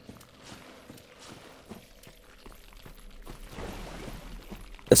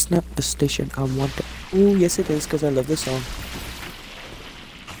 That's not the station I wanted. Ooh, yes it is, because I love this song.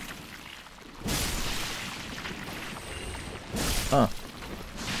 Huh.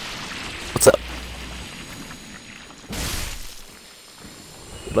 What's up?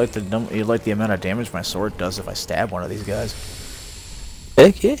 You'd like the amount of damage my sword does if I stab one of these guys.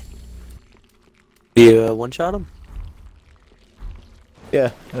 Heck yeah. Do you one-shot him? Yeah,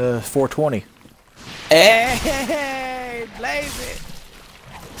 420. Hey, blaze it!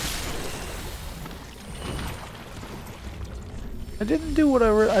 I didn't do what I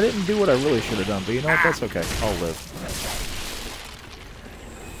really should have done, but you know what? That's okay. I'll live.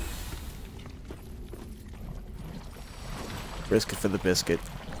 Risk it for the biscuit.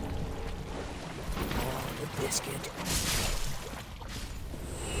 Oh, the biscuit.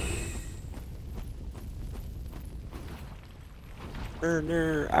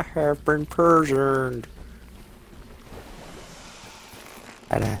 I have been poisoned.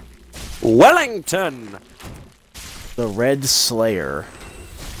 Wellington! The Red Slayer.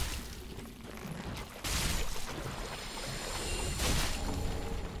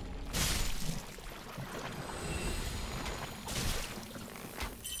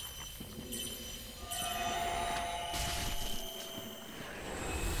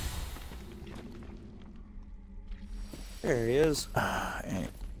 There he is. Oh,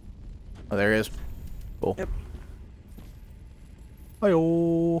 there he is. Cool. Yep.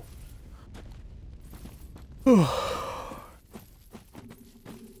 Hi-oh.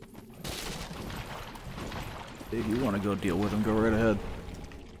 If you want to go deal with him, go right ahead.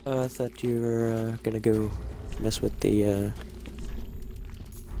 I thought you were gonna go mess with the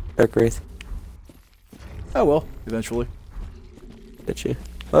Dark Wraith. Oh well, eventually. Did you?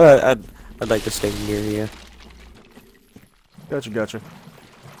 I'd like to stay near you. Gotcha.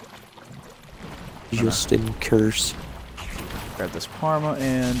 Just in curse. Grab this Parma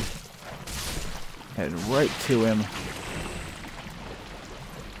and head right to him.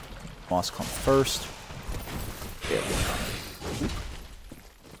 Moss come first. Yeah.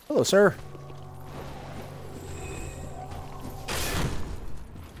 Hello, sir.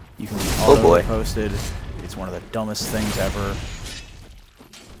 You can be Oh boy. posted. It's one of the dumbest things ever.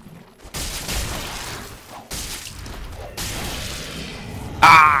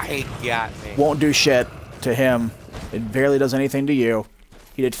 Ah, he got me. Won't do shit to him. It barely does anything to you.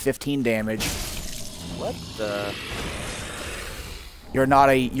 He did 15 damage. What the? You're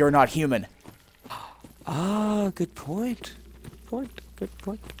not human. Ah, good point. Good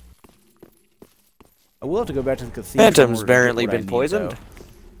point. I will have to go back to the cathedral. Phantom's in order to get apparently what I been need, poisoned. though.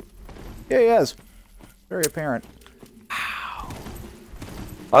 Yeah, he has. Very apparent.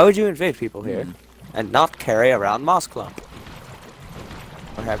 Why would you invade people here and not carry around Moss Clump?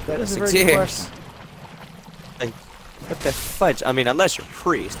 Or have That is a 6 very good years? question. Like, what the fudge? I mean, unless you're a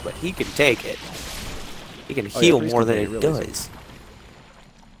priest, but he can take it. He can Oh, yeah, heal priest more can than take it it really does.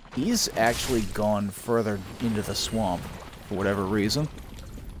 He's actually gone further into the swamp for whatever reason.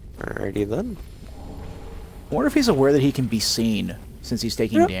 Alrighty then. I wonder if he's aware that he can be seen since he's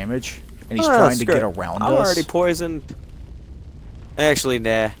taking Yep. damage and he's Ah, trying to screw get it. around I'm us. already poisoned. Actually,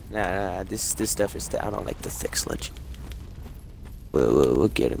 nah. This stuff is. I don't like the thick sludge. We'll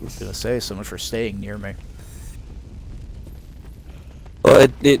get him. I was gonna say so much for staying near me. Well,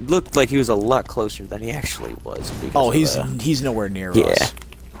 it looked like he was a lot closer than he actually was. Oh, Of, he's nowhere near yeah. us.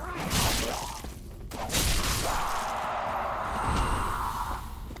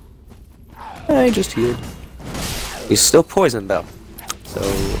 He just healed. He's still poisoned though, so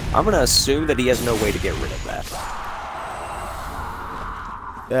I'm gonna assume that he has no way to get rid of that.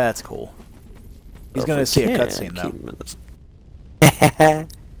 That's cool. He's Well, gonna if we see a can cutscene though. keep him in this-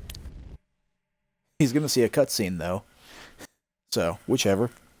 He's gonna see a cutscene though. So whichever.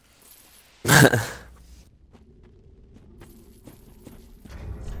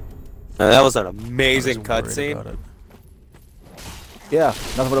 That was an amazing I was worried cutscene. about it. Yeah,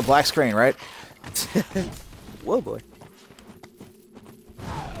 nothing but a black screen, right? Whoa, boy.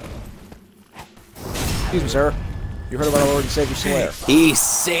 Excuse me, sir. You heard about our Lord and Savior Slayer? He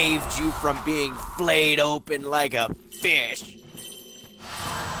saved you from being flayed open like a fish.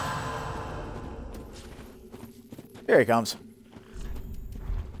 Here he comes.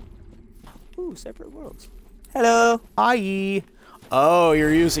 Ooh, separate worlds. Hello. Hi. Oh,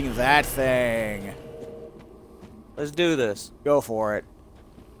 you're using that thing. Let's do this. Go for it.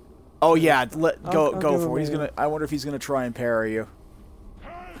 Oh yeah, go I'll for it. He's it. gonna. I wonder if he's gonna try and parry you.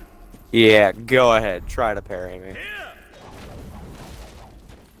 Yeah, go ahead. Try to parry me.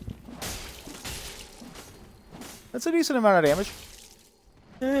 That's a decent amount of damage.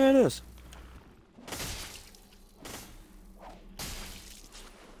 Yeah, it is.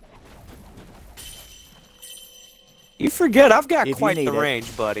 You forget I've got If you quite the need it.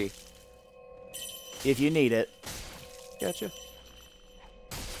 range, buddy. If you need it. Gotcha.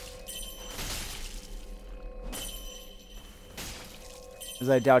 Because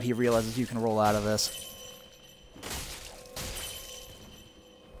I doubt he realizes you can roll out of this.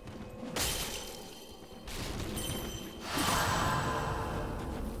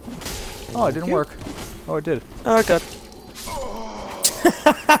 Oh, it didn't work. Oh, it did. Oh, God.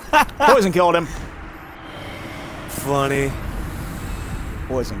 Poison killed him. Funny.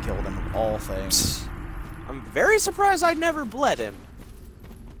 Poison killed him, of all things. I'm very surprised I never bled him.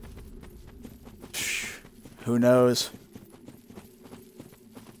 Who knows?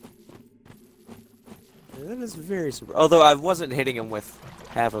 That is very surprising. Although I wasn't hitting him with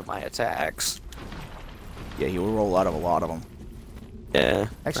half of my attacks. Yeah, he will roll out of a lot of them. Yeah.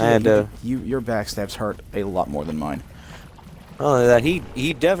 Actually, I had to. your backstabs hurt a lot more than mine. Oh, that he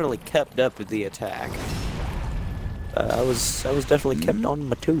definitely kept up with the attack. I was definitely kept on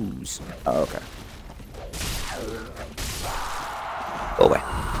my toes. Oh, okay. Go away.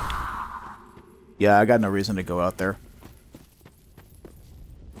 Yeah, I got no reason to go out there.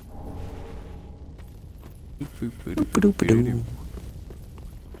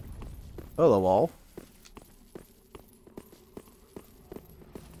 Hello, wall.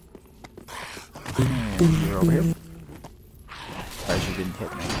 And you're over here. Surprised you didn't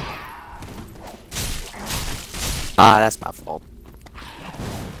hit me. Ah, that's my fault.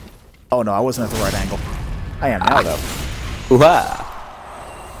 Oh no, I wasn't at the right angle. I am now, though. Ooh-ha.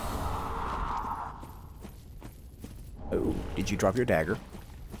 Oh, did you drop your dagger?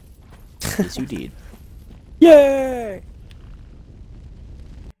 Yes, you did. Yay!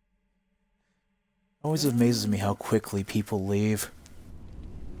 Always amazes me how quickly people leave.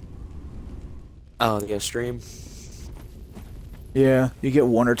 Oh, the stream. Yeah, you get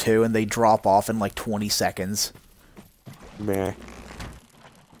one or two and they drop off in like 20 seconds. Meh.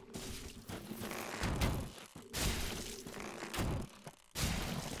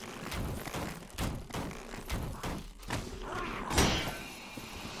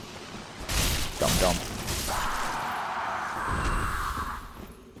 Dum-dum.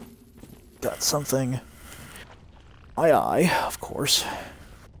 Got something. Aye, of course.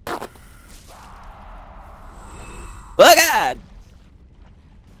 Oh, God!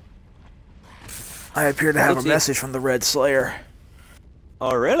 I appear to have a What's he- message from the Red Slayer.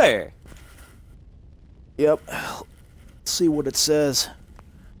 Oh, really? Yep. Let's see what it says.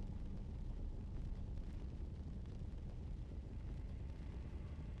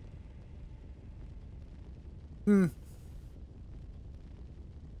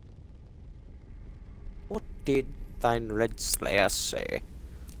 What did thine Red Slayer say?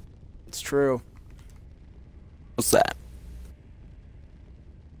 It's true. What's that?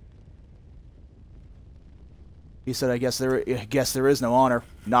 He said, I guess there is no honor.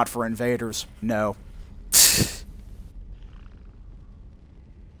 Not for invaders. No.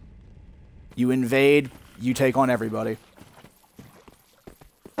 You invade, you take on everybody.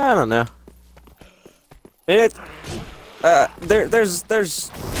 I don't know. It, there's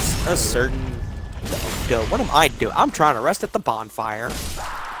a certain. Yo, what am I doing? I'm trying to rest at the bonfire.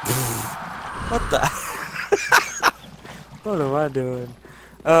 What the? What am I doing?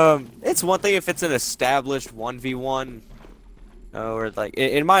 It's one thing if it's an established 1v1. Or like,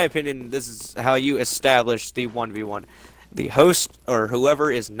 in my opinion, this is how you establish the 1v1. The host or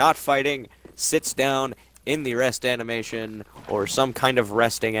whoever is not fighting sits down in the rest animation or some kind of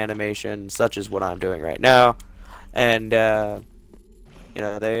resting animation, such as what I'm doing right now, and you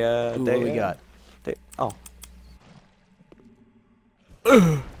know they Ooh, they what we got? They, oh.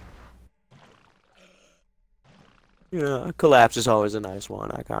 Yeah, collapse is always a nice one.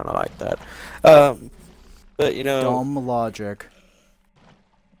 I kind of like that. But you know, Dumb logic.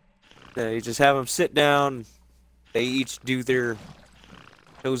 you just have them sit down. They each do their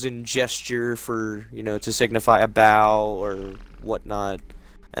chosen gesture for, you know, to signify a bow or whatnot,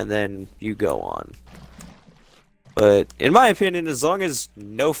 and then you go on. But in my opinion, as long as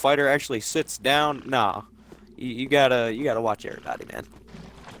no fighter actually sits down, nah, you gotta watch everybody, man.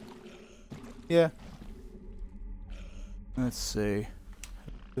 Yeah. Let's see.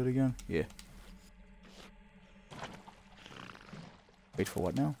 Do it again? Yeah. Wait for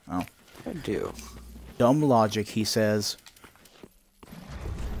what now? Oh. I do. Dumb logic, he says.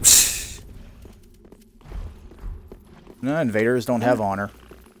 No, invaders don't have honor.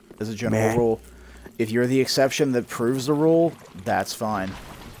 As a general Meh. rule. If you're the exception that proves the rule, that's fine.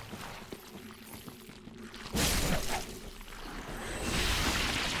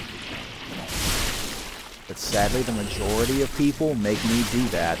 But sadly, the majority of people make me do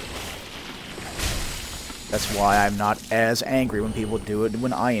that. That's why I'm not as angry when people do it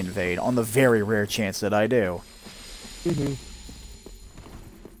when I invade, on the very rare chance that I do.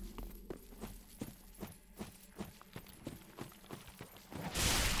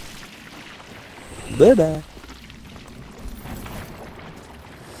 Bye-bye.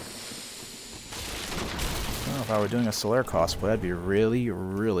 Well, if I were doing a Solaire cosplay, I'd be really,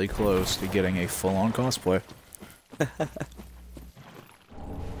 really close to getting a full-on cosplay.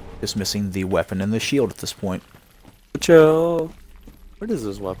 Just missing the weapon and the shield at this point. Cho. What is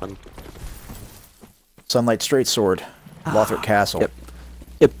this weapon? Sunlight Straight Sword, Lothric Castle.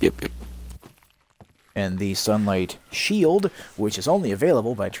 Yep. And the Sunlight Shield, which is only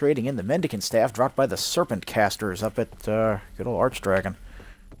available by trading in the Mendicant Staff dropped by the Serpent Casters up at good old Archdragon.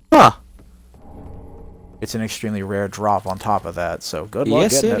 Huh. It's an extremely rare drop on top of that, so good luck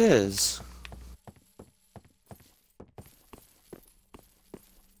Yes, getting it it. is.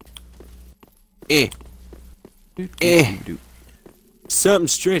 Something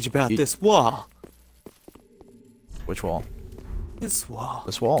strange about this wall. Which wall? This wall.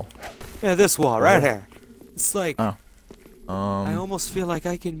 This wall. Yeah, this wall right here. It's like Oh. I almost feel like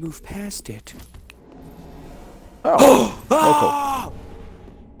I can move past it. Oh. Ah!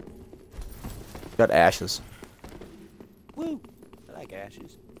 Got ashes. Woo! I like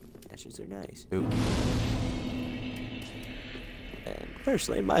ashes. Ashes are nice. Ooh. And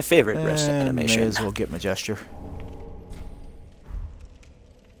personally, my favorite rest May animation. as well get my gesture.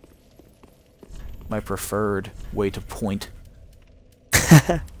 My preferred way to point.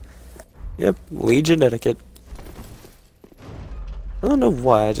 Yep, Legion etiquette. I don't know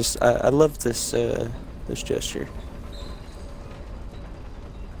why. I love this this gesture.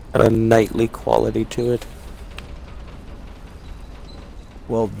 Got a knightly quality to it.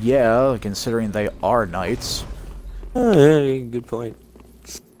 Well, yeah, considering they are knights. Oh, yeah, good point.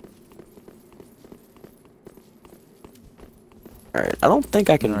 Alright, I don't think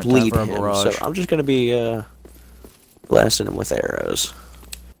I can Alright, time bleed for a him, barrage. so I'm just gonna be blasting him with arrows.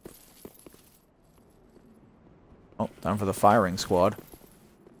 Oh, time for the firing squad.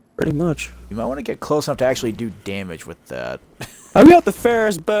 Pretty much. You might want to get close enough to actually do damage with that. I've got the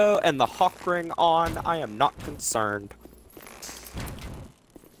Ferris bow and the hawk ring on. I am not concerned.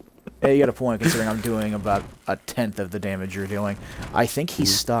 Hey, you got a point, considering I'm doing about 1/10 of the damage you're dealing. I think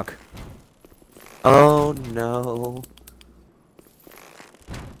he's stuck. Oh no.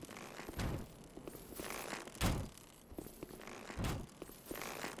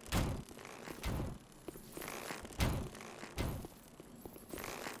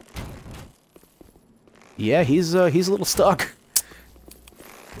 Yeah, he's a little stuck.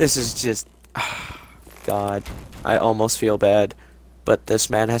 This is just... God. I almost feel bad. But this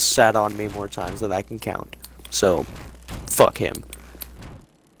man has sat on me more times than I can count. So, fuck him.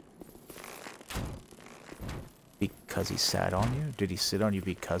 Because he sat on you? Did he sit on you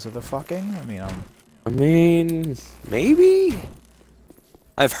because of the fucking? I mean, maybe?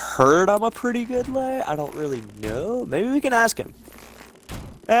 I've heard I'm a pretty good lay. I don't really know. Maybe we can ask him.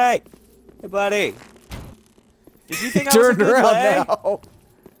 Hey! Hey, buddy! Did you think I was a Turned good around lay? now.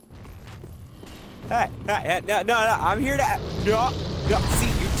 Hey, no, I'm here to... No, see,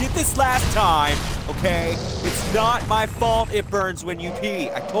 you did this last time, okay? It's not my fault it burns when you pee.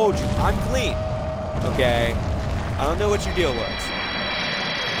 I told you, I'm clean, okay? I don't know what your deal was.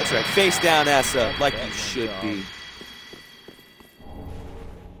 That's right, face down, ass up, like you should be.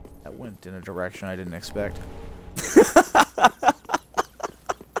 That went in a direction I didn't expect.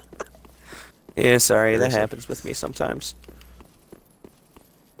 Yeah, sorry, that happens with me sometimes.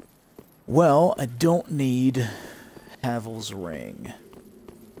 Well, I don't need Havel's ring.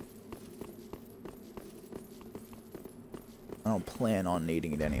 I don't plan on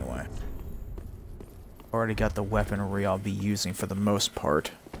needing it anyway. Already got the weaponry I'll be using for the most part.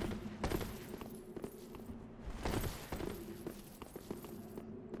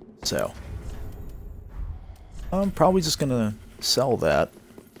 So, I'm probably just gonna sell that.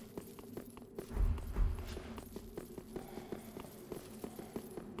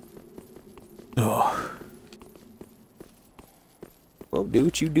 Oh. Well, do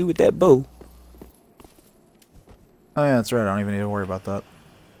what you do with that bow. Oh yeah, that's right. I don't even need to worry about that.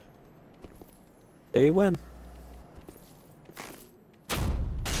 There you win.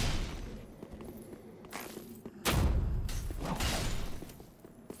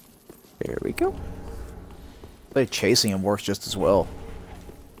 There we go. I think chasing him works just as well.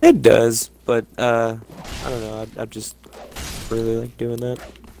 It does, but I don't know. I just really like doing that.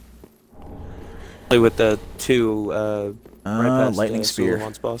 Play with the two right past lightning spear.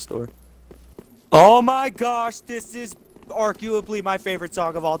 Sulamon's boss door. Oh my gosh, this is arguably my favorite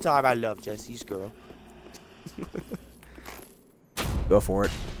song of all time. I love Jesse's Girl. Go for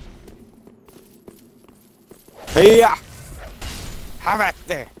it. Yeah! Have it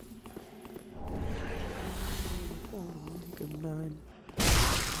there!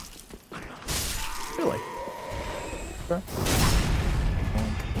 Really? Okay.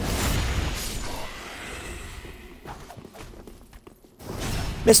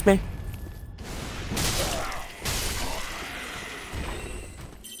 Miss me.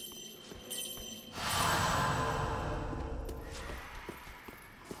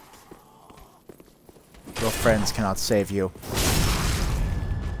 Your friends cannot save you.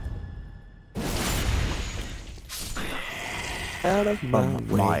 Out of My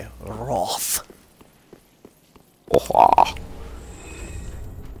wrath. Oh.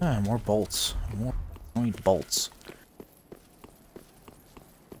 Ah, more bolts. More bolts.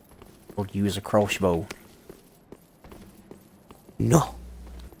 We'll use a crossbow. No.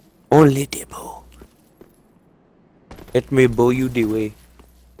 Only the bow. Let me bow you the way.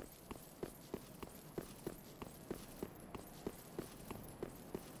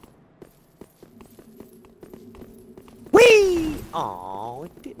 Whee! Oh,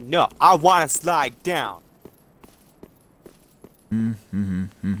 it didn't. No, I want to slide down.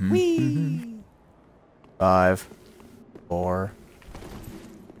 Whee! 5, 4,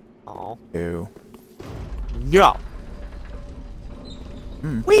 Oh. 2. No.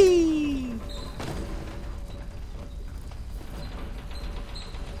 Whee!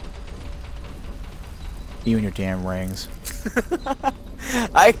 You and your damn rings.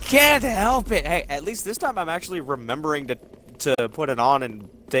 I can't help it. Hey, at least this time I'm actually remembering to put it on and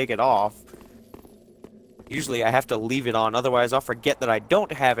take it off. Usually I have to leave it on, otherwise I'll forget that I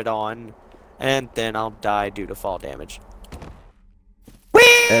don't have it on, and then I'll die due to fall damage.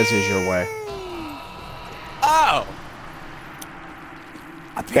 Whee! As is your way. Oh!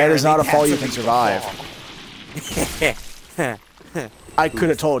 That is not a fall you can Apparently survive. that's I could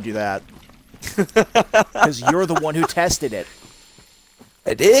have told you that. Because you're the one who tested it.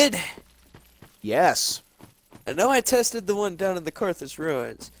 I did? Yes. I know I tested the one down in the Carthus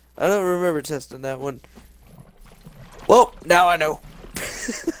ruins. I don't remember testing that one. Well, now I know.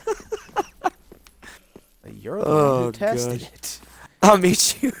 You're the one who tested gosh. it. I'll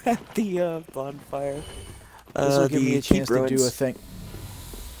meet you at the bonfire. This will give me a chance to do a thing.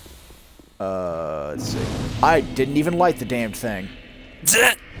 Let's see. I didn't even light the damned thing.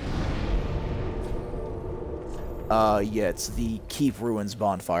 Yeah, it's the Keep Ruins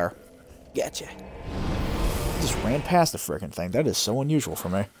bonfire. Gotcha. Just ran past the frickin' thing. That is so unusual for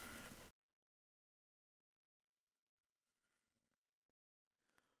me.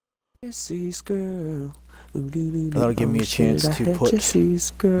 Jesse's girl. That'll give me a chance to put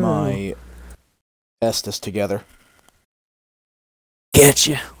my Estus together.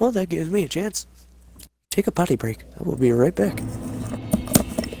 Getcha. Well, that gives me a chance. Take a potty break. I will be right back.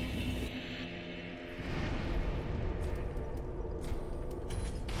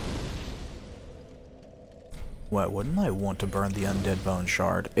 Why wouldn't I want to burn the Undead Bone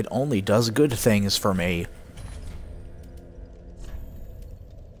Shard? It only does good things for me.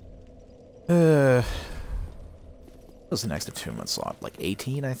 What's the next attunement slot? Like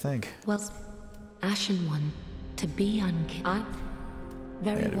 18, I think? Well, Ashen One, to be unkilled.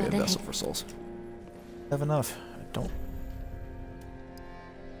 Very And a well. vessel for souls. Have enough. I don't.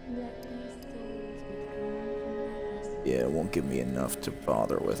 Yeah, it won't give me enough to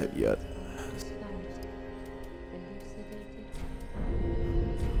bother with it yet.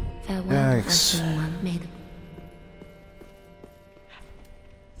 Farewell, Yikes. Ashen One. May the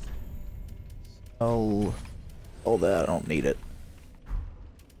Oh, all that, I don't need it.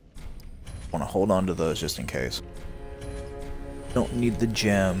 Want to hold on to those just in case. Don't need the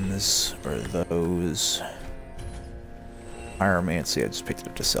gems or those. Pyromancy, I just picked it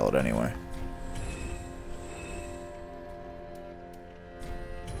up to sell it anyway.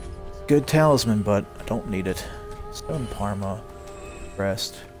 Good talisman, but I don't need it. Stone Parma,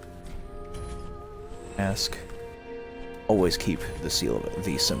 rest, mask. Always keep the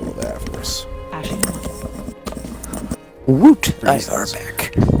symbol of avarice. Ashen One. Woot! I Reasons. are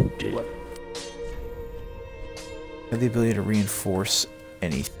back. Have the ability to reinforce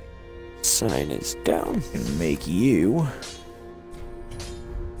anything. Sign is down. And make you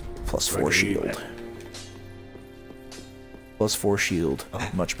 +4 shield. +4 shield.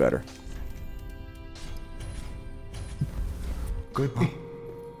 Much better. Good.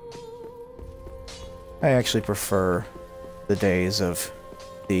 I actually prefer the days of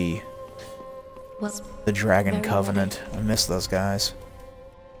the Dragon Very Covenant. I miss those guys.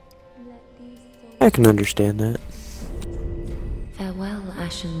 I can understand that. farewell,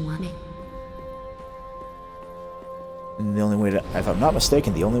 Ashen One. And the only way to, if I'm not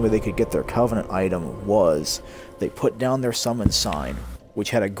mistaken, the only way they could get their Covenant item was they put down their summon sign, which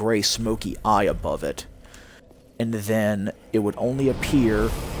had a gray smoky eye above it, and then it would only appear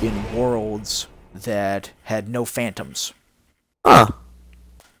in worlds that had no phantoms. Huh.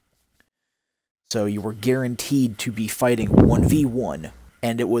 So you were guaranteed to be fighting 1v1,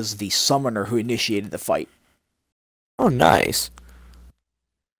 and it was the summoner who initiated the fight. Oh, nice.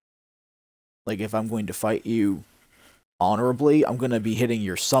 Like, if I'm going to fight you honorably, I'm going to be hitting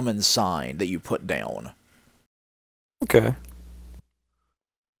your summon sign that you put down. Okay.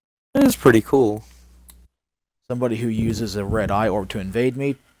 That is pretty cool. Somebody who uses a red eye orb to invade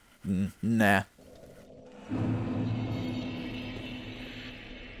me? Nah.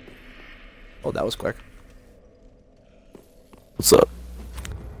 Oh, that was quick. What's up?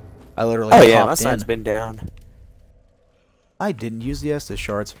 I literally Oh yeah, my hopped sign's in. been down. I didn't use the Estus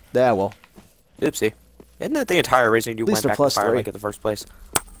shards. Yeah, well. Oopsie. Isn't that the entire reason you least went they're back to +3. Firelink in the first place?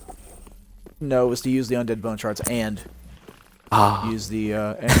 No, it was to use the Undead Bone shards and Ah. use the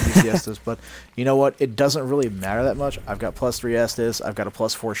Estus, but you know what? It doesn't really matter that much. I've got +3 Estus, I've got a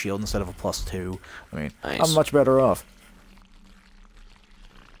 +4 shield instead of a +2. I mean, Nice. I'm much better off.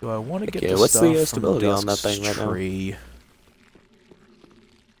 Do I want to get Okay, the what's stuff the from stability on that Dusk's thing right now? tree?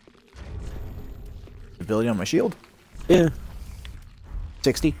 Stability on my shield? Yeah.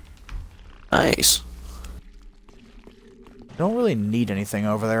 60. Nice. I don't really need anything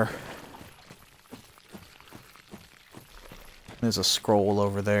over there. There's a scroll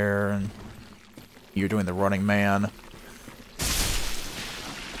over there, and you're doing the running man.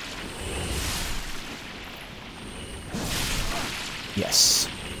 Yes.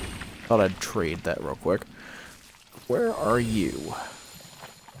 Thought I'd trade that real quick. Where are you?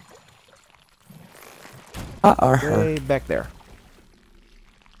 Way back there.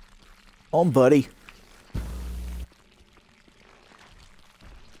 Oh, buddy.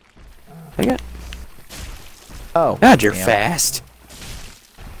 I got. Oh. God, you're damn. fast.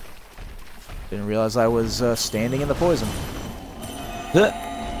 Didn't realize I was standing in the poison.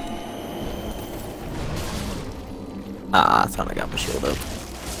 Ah, I thought I got my shield up.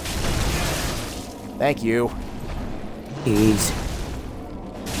 Thank you. Easy.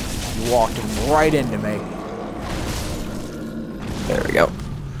 You walked right into me. There we go.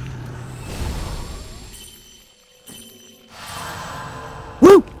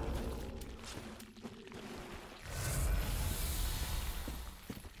 Woo!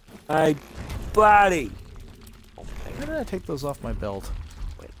 My body. Oh, How did I take those off my belt?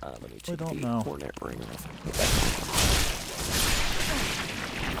 wait, let me I take don't the know. Hornet ring off.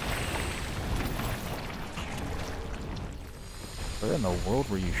 Where in the world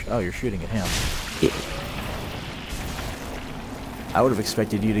were you? Oh, you're shooting at him. Yeah. I would have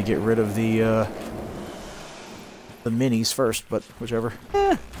expected you to get rid of the minis first, but whichever.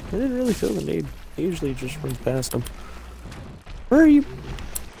 I didn't really feel the need. I usually just run past them. Where are you?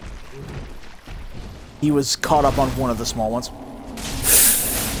 He was caught up on one of the small ones.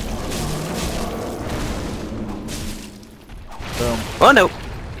 Boom. Oh no!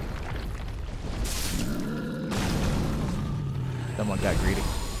 Someone got greedy.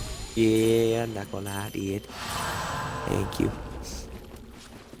 Yeah, I'm not gonna lie, I did. Thank you.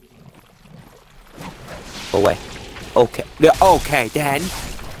 Away. Okay. Yeah, okay, then.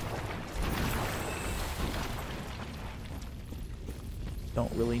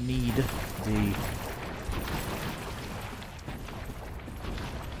 Don't really need the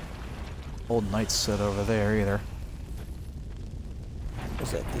old knight set over there either.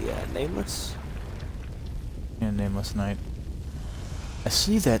 Was that the nameless? And nameless knight. I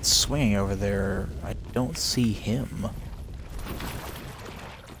see that swinging over there. I don't see him.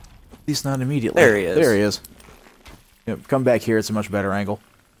 At least not immediately. There he is. There he is. Yep, come back here. It's a much better angle.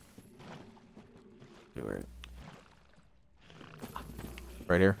 Where?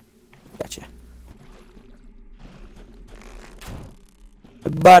 Right here. Gotcha.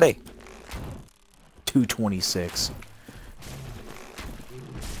 Buddy. 226.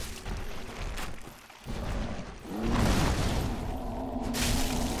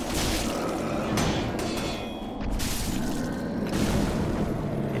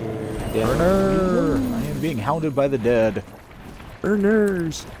 Burner! I am being hounded by the dead.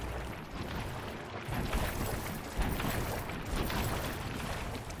 Burners.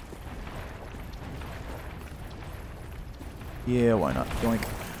 Yeah, why not? Yoink.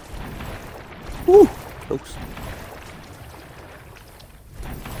 Woo! Close.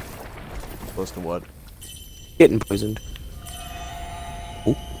 Close to what? Getting poisoned.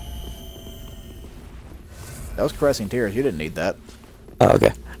 Ooh. That was Caressing Tears. You didn't need that. Oh,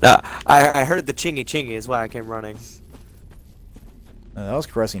 okay. No, I heard the chingy chingy is why I came running. That was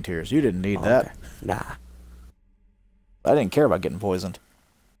Caressing Tears. You didn't need Oh, that. okay. Nah. I didn't care about getting poisoned.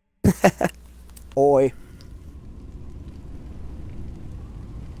 Oi.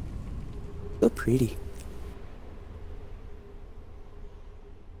 So pretty.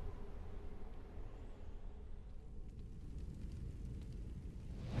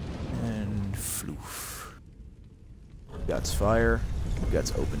 And floof. Guts fire.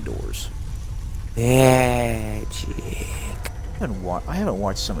 Guts open doors. Magic. I haven't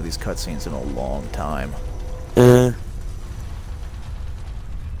watched some of these cutscenes in a long time.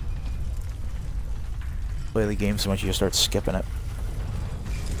 Play the game so much you just start skipping it.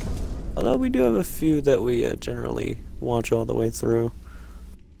 Although we do have a few that we generally watch all the way through.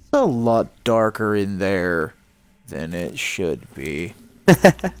 It's a lot darker in there than it should be.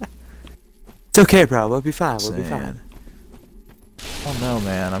 It's okay, bro. We'll be fine. We'll be fine. Oh no,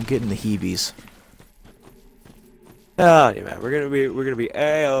 man! I'm getting the heebies. Oh, yeah, man. We're gonna be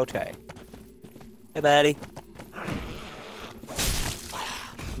A-okay. Hey, buddy.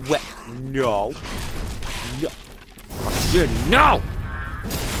 What? No. No. Yeah, no.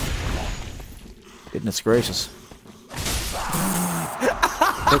 Goodness gracious!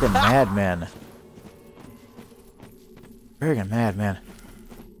 Friggin' madman. Friggin' madman.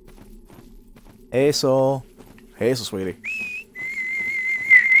 Hey, Soul. Hey, Soul, sweetie.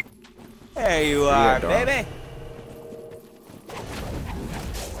 There you Yeah, are, darling. baby.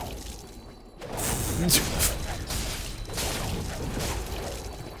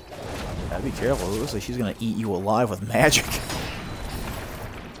 Gotta be careful. It looks like she's gonna eat you alive with magic.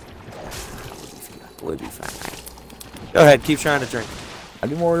 We'll be fine. Go ahead, keep trying to drink. I'd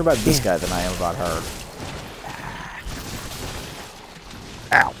be more worried about this guy than I am about her.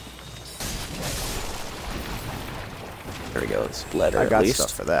 Ow. There we go. It's letter I at got least.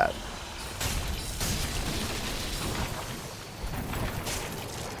 stuff for that.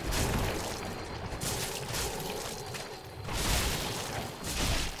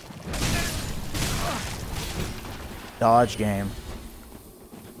 Dodge game.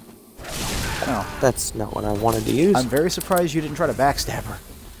 Oh, That's not what I wanted to use. I'm very surprised you didn't try to backstab her.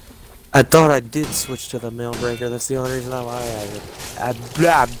 I thought I did switch to the mail breaker. That's the only reason why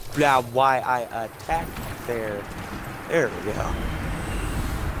why I attacked there. There we go.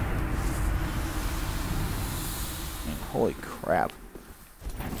 Holy crap.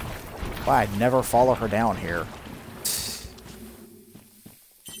 Why I'd never follow her down here.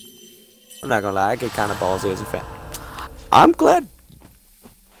 I'm not gonna lie, I get kind of ballsy as a fan. I'm glad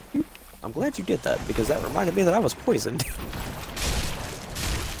you did that because that reminded me that I was poisoned.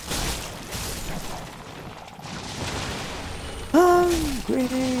 Hungry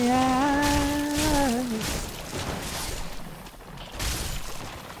eyes.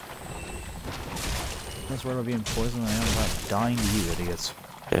 That's where I'm being poisoned. I am about dying to you idiots.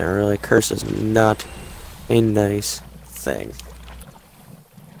 Yeah, really, curse is not a nice thing.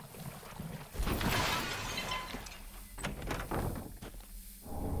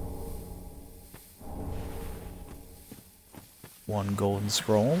 One golden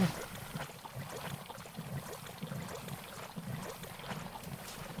scroll.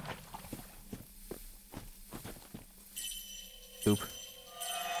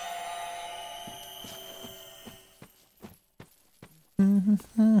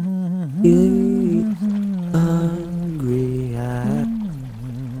 Hungry eyes.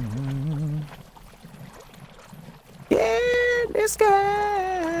 In the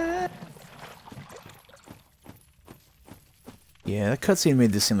sky. Yeah, that cutscene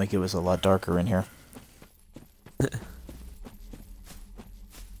made this seem like it was a lot darker in here.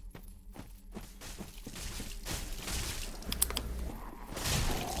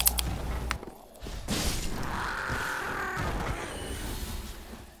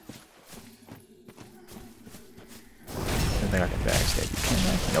 I think I can backstab you, can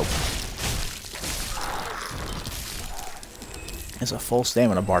I? Nope. There's a full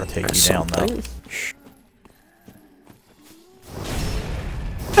stamina bar to take you down, though.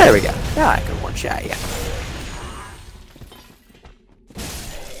 There we go. Now I can one-shot you.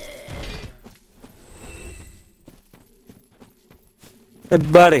 Hey,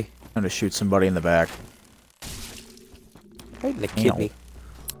 buddy. I'm gonna shoot somebody in the back. Right in the kidney.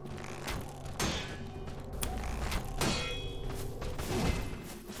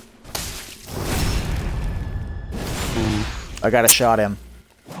 I got a shot him.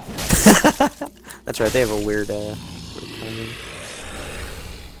 That's right, they have a weird timing.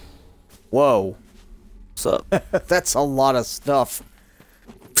 Whoa. What's up? That's a lot of stuff.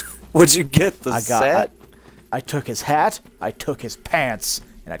 What'd you get? The set? I took his hat, I took his pants,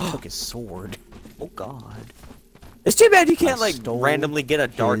 and I took his sword. Oh god. It's too bad you can't, like, stole randomly get a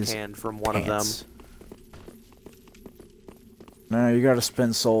dark his hand from one of them. pants. No, you gotta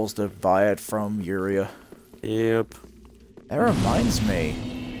spend souls to buy it from Yuria. Yep. That reminds me.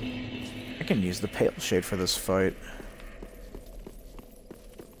 I can use the Pale Shade for this fight.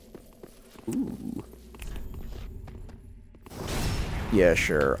 Ooh. Yeah,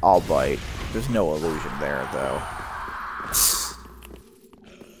 sure, I'll bite. There's no illusion there, though.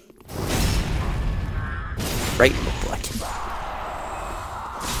 Right in the butt.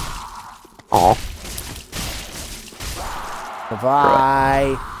 Aw.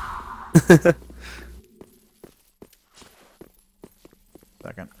 Bye-bye!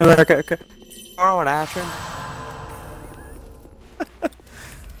 Second. Okay. Oh, an action.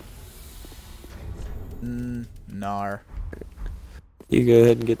 Nar. You go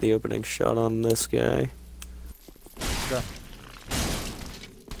ahead and get the opening shot on this guy. Sure.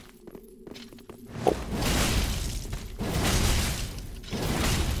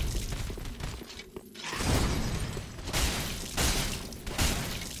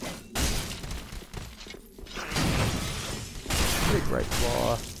 Big right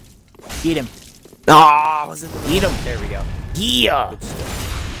claw. Eat him. Ah, was in the Eat him. There we go. Yeah!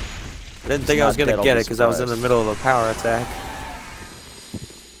 I didn't think I was Not gonna dead, get I'll it be because I was in the surprised. middle of a power attack.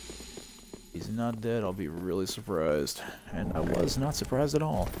 He's not dead, I'll be really surprised. And I was not surprised at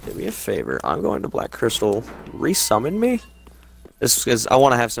all. Do me a favor. I'm going to Black Crystal. Resummon me? This because I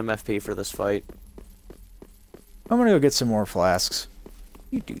want to have some FP for this fight. I'm gonna go get some more flasks.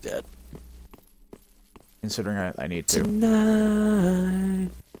 You do that. Considering I need to. Tonight.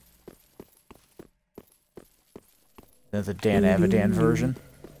 The Dan Avidan version?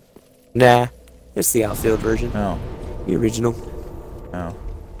 Nah, it's the outfield version. Oh. The original. Oh.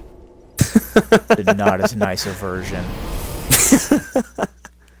 Not as nice a version.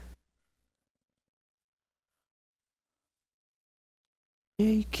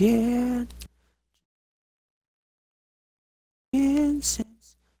 You can't.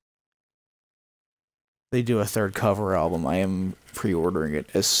 Incense. They do a third cover album. I am pre-ordering it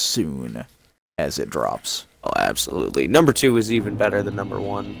as soon as it drops. Oh, absolutely. Number 2 is even better than number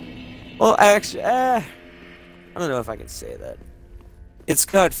 1. Well, actually, I don't know if I can say that. It's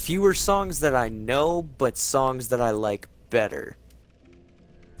got fewer songs that I know, but songs that I like better.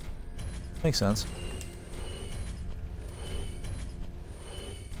 Makes sense.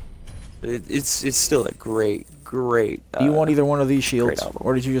 It's still a great. Do you want either one of these shields, album.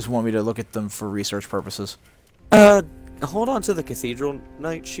 or did you just want me to look at them for research purposes? Hold on to the Cathedral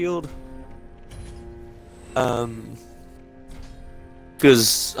Knight shield.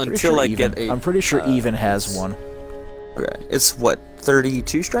 Because until I get a... I'm pretty sure Even has one. Okay, it's what,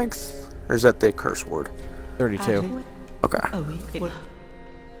 32 strength? Or is that the curse ward? 32. Okay. Oh, it will.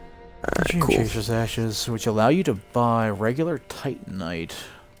 Dream Cool. Chaser's Ashes, which allow you to buy regular Titanite,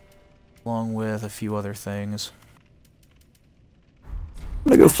 along with a few other things.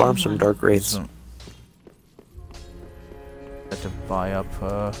 I'm gonna go farm some Dark Wraiths. Have to buy up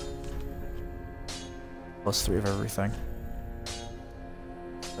 +3 of everything.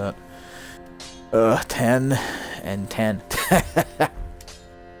 That 10 and 10.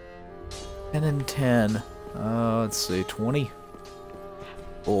 10 and 10. Let's see, 20.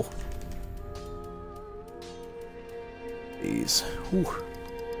 Oh. These. Whew.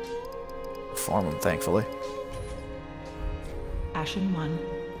 farm them, thankfully. Ashen 1.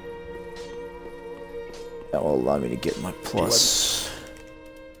 That will allow me to get my plus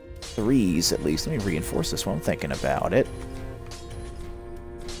 3s at least. Let me reinforce this while I'm thinking about it.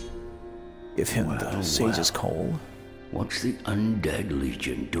 Give him the Sage's Coal. What's the Undead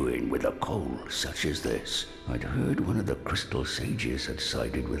Legion doing with a coal such as this? I'd heard one of the Crystal Sages had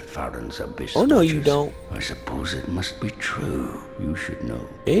sided with Farron's Abyss. Oh, no, you Watchers. don't. I suppose it must be true. You should know.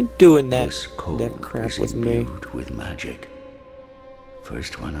 Ain't doing that, This coal that crap is with me. imbued with magic.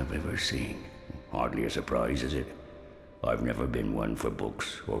 First one I've ever seen. Hardly a surprise, is it? I've never been one for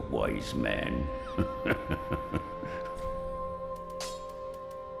books or wise men.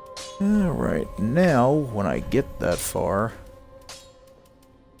 Alright, now, when I get that far,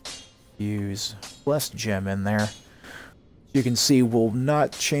 use Blessed Gem in there. You can see will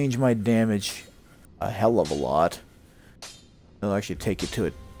not change my damage a hell of a lot. It'll actually take you to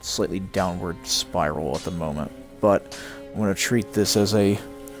a slightly downward spiral at the moment. But I'm going to treat this as a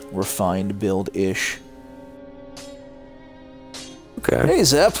refined build-ish. Okay. Hey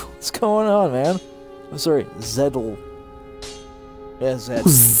Zep, what's going on, man? I'm sorry, Zedel. Yeah, Zed.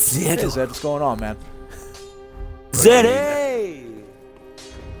 Zed. Hey Zed, what's going on, man? Zed!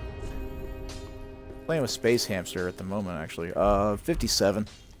 Playing with Space Hamster at the moment, actually. 57.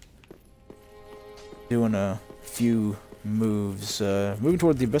 Doing a few moves. Moving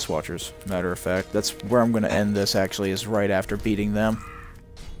toward the Abyss Watchers, matter of fact. That's where I'm going to end this, actually, is right after beating them.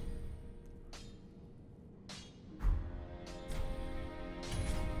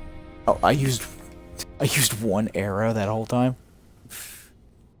 Oh, I used one arrow that whole time.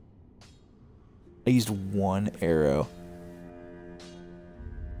 I used one arrow.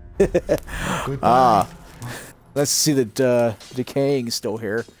 Ah, let's see that Decaying is still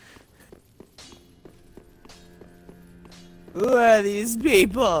here. Who are these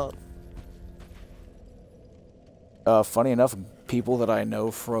people? Funny enough, people that I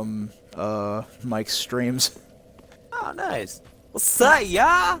know from Mike's streams. Oh, nice. What's up,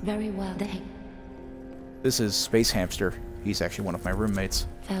 y'all? Very well, day. This is Space Hamster. He's actually one of my roommates.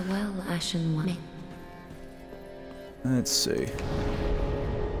 Farewell, Ashen 1. Let's see.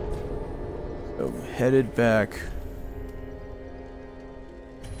 So, headed back.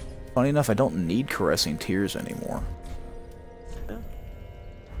 Funny enough, I don't need Caressing Tears anymore.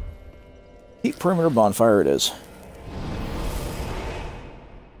 Peak Perimeter Bonfire it is.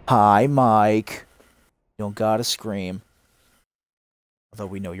 Hi, Mike. You don't gotta scream. Although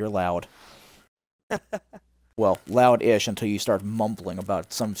we know you're loud. Well, loud-ish until you start mumbling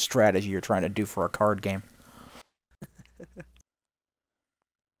about some strategy you're trying to do for a card game.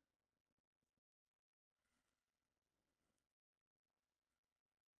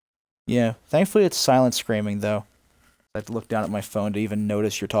 Yeah, thankfully it's silent screaming, though. I have to look down at my phone to even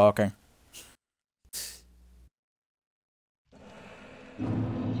notice you're talking.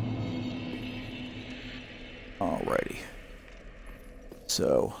 Alrighty.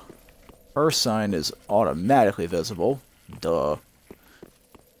 So, her sign is automatically visible. Duh.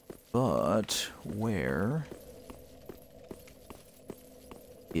 But, where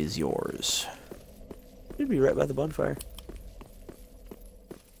is yours? Should be right by the bonfire.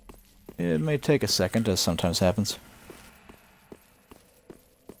 It may take a second, as sometimes happens.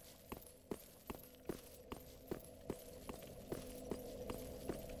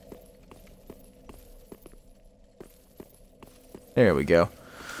 There we go.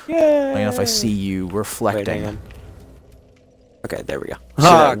 Yeah. Only if I see you Wait, reflecting. hang on. Okay, there we go. See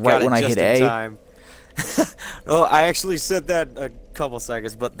that right got it when I just hit in A? time. Oh, I actually said that a couple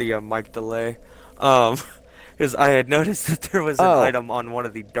seconds, but the mic delay. Because I had noticed that there was an Oh. item on one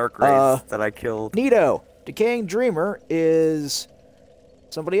of the dark wraiths that I killed. Neato! Decaying Dreamer is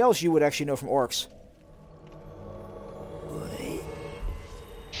somebody else you would actually know from Orcs.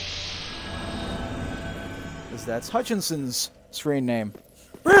 Because that's Hutchinson's screen name.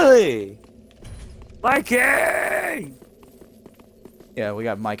 Really? Mikey! Yeah, we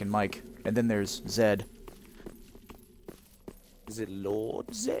got Mike and Mike. And then there's Zed. Is it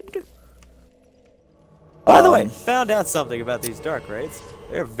Lord Zed? By the way, found out something about these dark wraiths.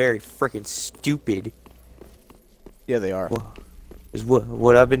 They're very freaking stupid. Yeah, they are. Is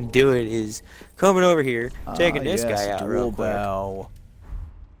what I've been doing is coming over here, taking this yes, guy out dual real quick. bow.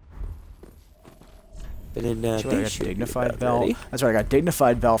 And then That's right, I they got should be Dignified about Bow. ready. That's right, I got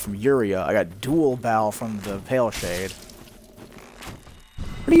Dignified Bow from Uria. I got Dual Bow from the Pale Shade.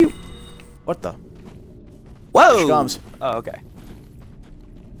 What are you? What the? Whoa! Here she comes. Oh, okay.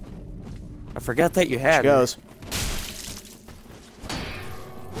 I forgot that you had. She her. goes.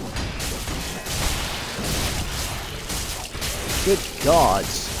 Good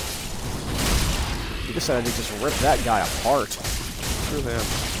gods. He decided to just rip that guy apart. Screw him.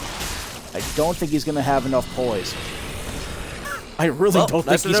 I don't think he's gonna have enough poise. I really don't think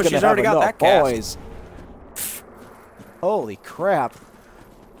nice to he's know gonna she's have already got enough that cast. poise. Holy crap.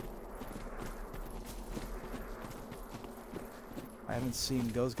 I haven't seen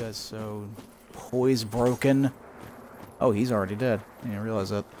those guys so poise broken. Oh, he's already dead. I didn't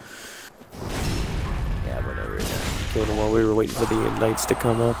realize that. Yeah, whatever. Killed him while we were waiting for the knights to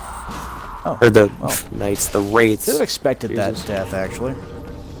come up. Oh, Or the well. knights, the wraiths. Should have expected that Jesus. death, actually.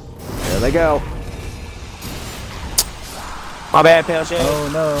 There they go. My bad, pale shade. Oh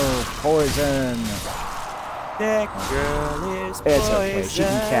no, poison. That girl is It's okay, she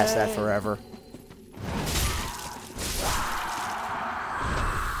can cast that forever.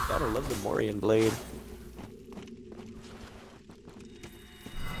 Gotta love the Morian blade.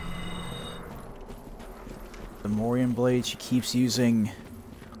 The Morian blade she keeps using.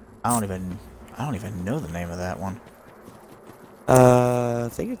 I don't even know the name of that one. I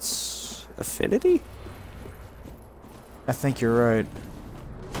think it's Affinity? I think you're right.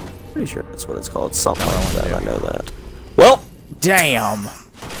 Pretty sure that's what it's called. Something like wanna that, do. I know that. Well, Damn!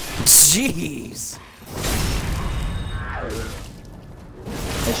 Jeez.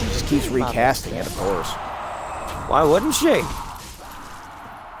 And she just keeps recasting it, of course. Why wouldn't she?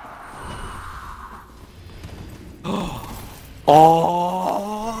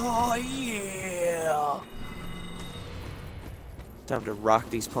 Oh yeah! time to rock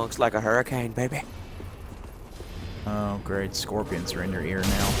these punks like a hurricane, baby. Oh, great. Scorpions are in your ear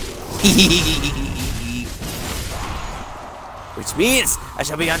now. Which means I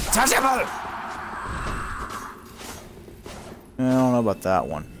shall be untouchable! I don't know about that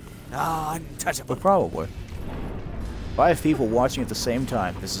one. Untouchable. But probably. 5 people watching at the same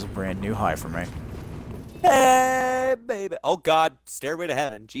time. This is a brand new high for me. Hey, baby. Oh, God. Stairway to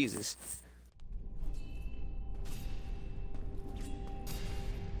heaven. Jesus.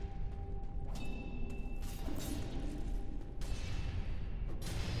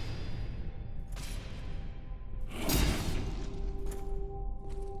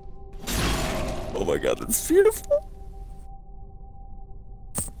 Oh my god, that's beautiful.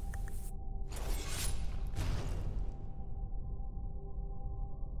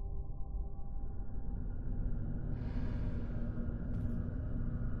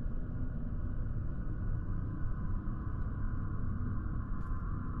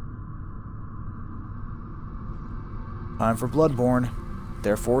 Time for Bloodborne.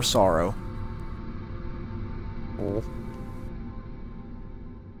 Therefore sorrow. Oh.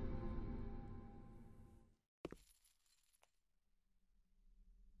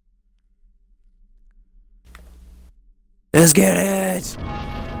 Let's get it!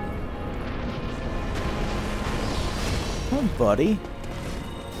 Come on, buddy.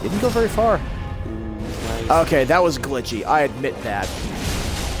 Didn't go very far. Nice. Okay, that was glitchy. I admit that.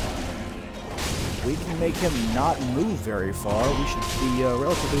 We can make him not move very far. We should be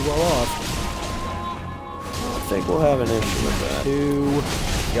relatively well off. I think we'll have an issue with that. 2.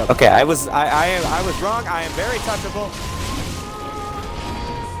 Yep. Okay, I was wrong. I am very touchable.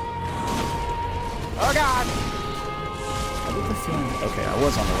 Oh, God! I get the feeling. Okay, I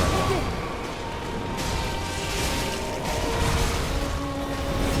was on the right one.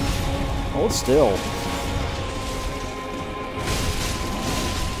 Hold still.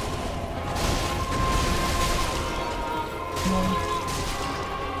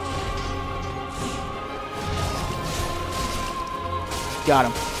 Got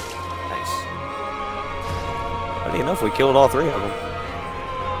him. Nice. Funny enough, we killed all 3 of them.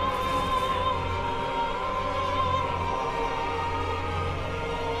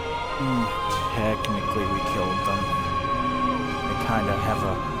 Technically, we killed them. They kind of have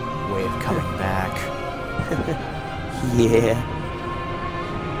a way of coming back. Yeah.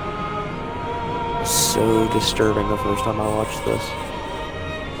 So disturbing the first time I watched this.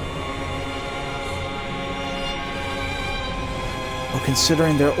 Well,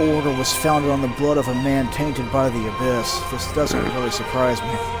 considering their order was founded on the blood of a man tainted by the abyss, this doesn't really surprise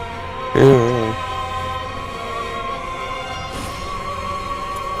me. Yeah.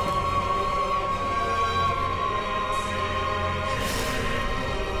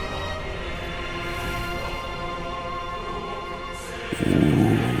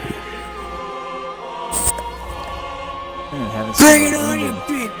 Haven't Bring seen it a on, you wounded-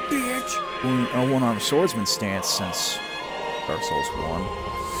 big bitch! a one-armed swordsman stance since Dark Souls 1.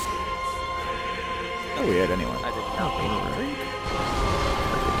 Oh, we had anyway. I did not mean to drink.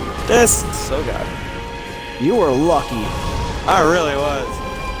 This is so good. You were lucky. I really was.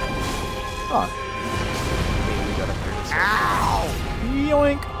 Huh. Okay, we got up here. Ow!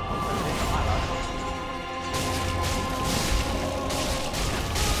 Yoink!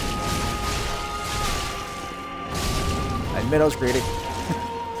 admit I was greedy.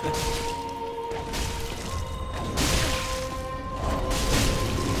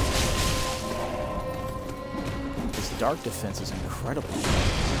 His dark defense is incredible.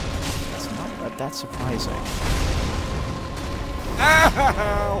 It's not that surprising.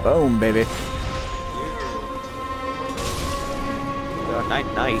 Boom, baby. Night,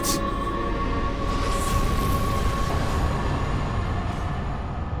 night.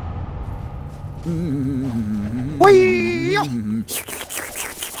 Whee!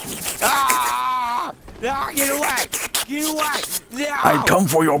 Ah! No, get away! Get away! No! I'd come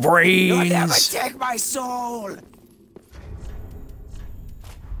for your You'll never brains! take my soul! It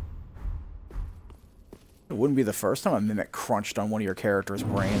wouldn't be the first time a mimic crunched on one of your character's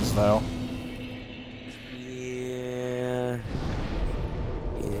brains, though. Yeah.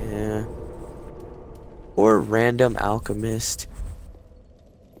 Yeah. Or random alchemist.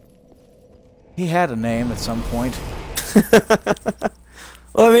 He had a name at some point.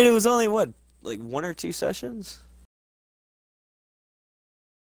 Well, I mean, it was only, what, like 1 or 2 sessions?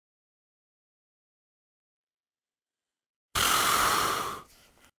 I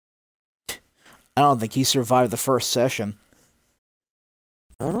don't think he survived the first session.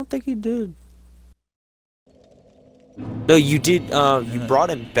 I don't think he did. No, you did, you brought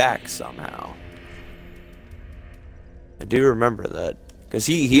him back somehow. I do remember that. Because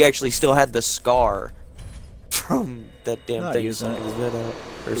he actually still had the scar from that damn Not thing using sucking it. his head out.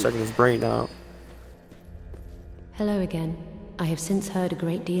 Or sucking his brain out. Hello again. I have since heard a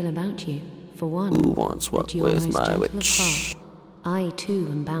great deal about you. For one, Who wants what that you are with most my gentle of witch? heart. I too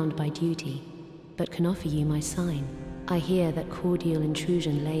am bound by duty, but can offer you my sign. I hear that cordial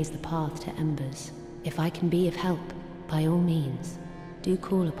intrusion lays the path to embers. If I can be of help, by all means, do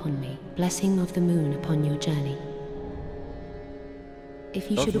call upon me. Blessing of the moon upon your journey. If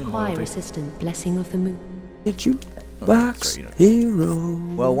you should require assistance, blessing of the moon. Did you box hero?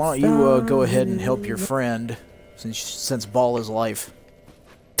 Well, why don't you go ahead and help your friend, since Ball is life.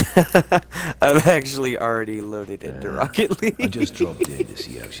 I've actually already loaded into Rocket League. I just dropped in to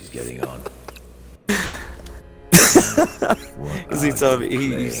see how she's getting on. Because he told me,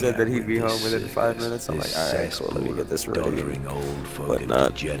 he said that he'd be home within 5 minutes. I'm like, alright, cool, let me get this ready.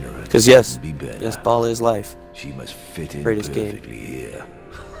 Whatnot. Because yes, Ball is life. She must fit in Greatest game. perfectly here.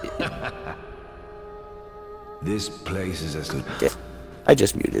 This place is as good. Okay. I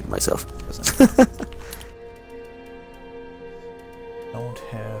just muted myself. Don't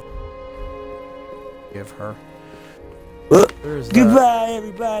have... Give her. Goodbye,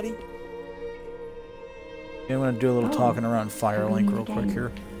 everybody. I'm gonna do a little talking around Firelink real quick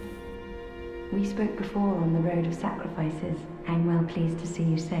here. We spoke before on the Road of Sacrifices. I'm well pleased to see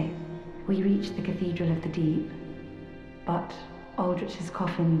you safe. We reached the Cathedral of the Deep, but Aldrich's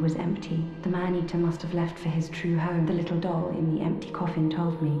coffin was empty. The man-eater must have left for his true home. The little doll in the empty coffin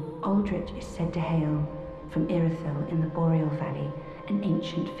told me Aldrich is said to hail from Irithyll in the Boreal Valley, an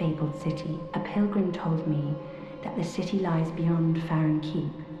ancient fabled city. A pilgrim told me that the city lies beyond Farron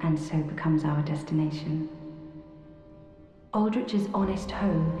Keep, and so becomes our destination. Aldrich's honest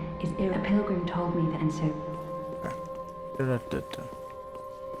home is A pilgrim told me that, and so...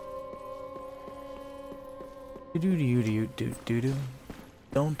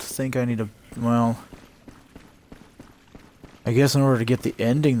 Don't think I need to... Well... I guess in order to get the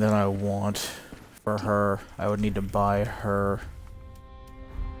ending that I want for her, I would need to buy her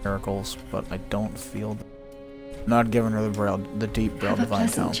miracles, but I don't feel... Not giving her the deep Braille Divine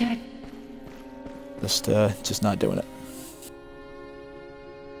Tome. Just not doing it.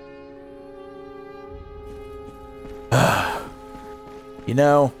 You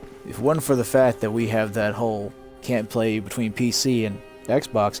know, if it wasn't for the fact that we have that whole can't play between PC and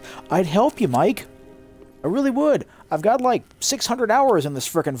Xbox, I'd help you, Mike. I really would. I've got like 600 hours in this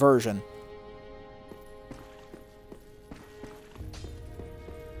frickin' version.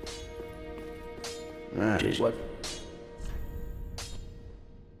 What?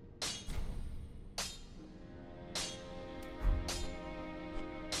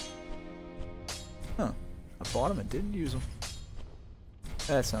 Huh. I bought them and didn't use them.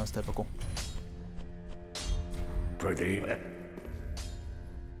 That sounds typical. Pretty.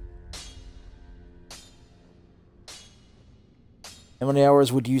 How many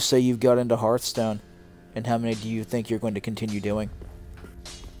hours would you say you've got into Hearthstone? And how many do you think you're going to continue doing?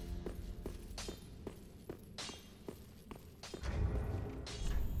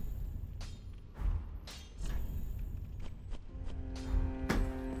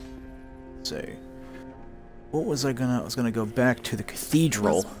 Let's see. What was I was gonna go back to the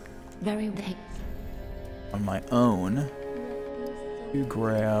cathedral Very well. on my own to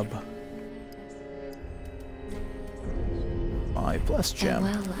grab my blessed gem.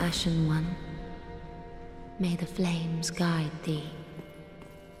 Farewell, Ashen One. May the flames guide thee.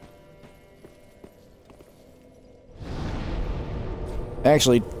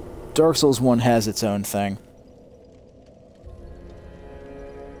 Actually, Dark Souls 1 has its own thing.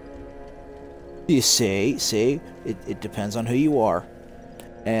 You see, it depends on who you are.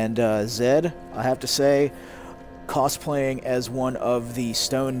 And Zed, I have to say, cosplaying as one of the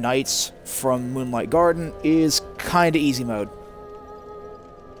Stone Knights from Moonlight Garden is kinda easy mode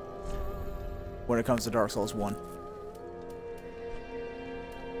when it comes to Dark Souls 1.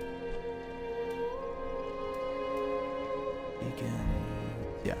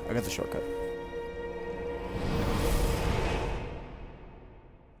 Yeah, I got the shortcut.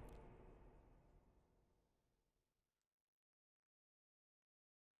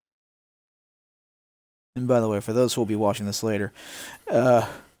 And by the way, for those who will be watching this later,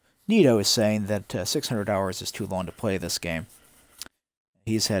 Nito is saying that 600 hours is too long to play this game.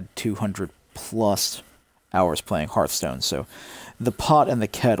 He's had 200 plus hours playing Hearthstone, so the pot and the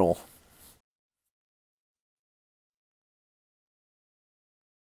kettle.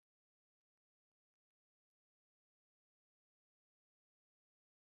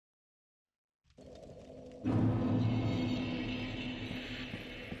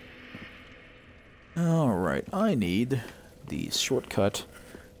 Alright, I need the shortcut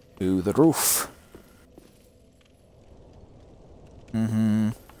to the roof.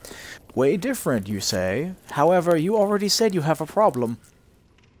 Way different, you say. However, you already said you have a problem.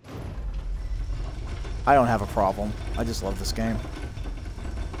 I don't have a problem. I just love this game.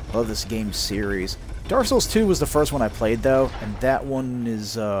 Love this game series. Dark Souls 2 was the first one I played, though, and that one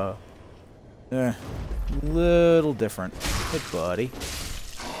is, little different. Hey, buddy.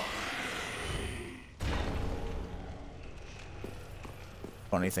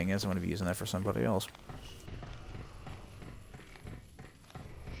 Funny thing is, I'm going to be using that for somebody else.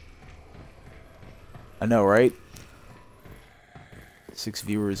 I know, right? 6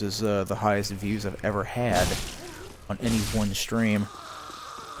 viewers is the highest views I've ever had on any one stream.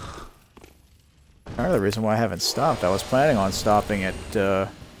 Another reason why I haven't stopped. I was planning on stopping at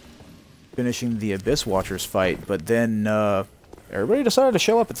finishing the Abyss Watchers fight, but then everybody decided to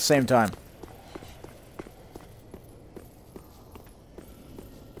show up at the same time.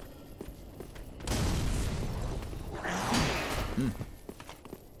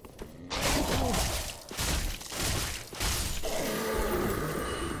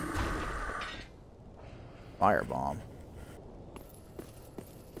 Firebomb.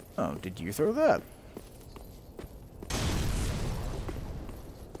 Oh, did you throw that?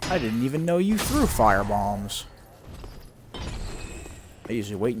 I didn't even know you threw firebombs. I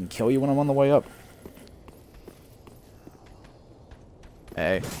usually wait and kill you when I'm on the way up.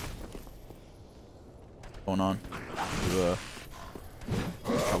 Hey. What's going on? You,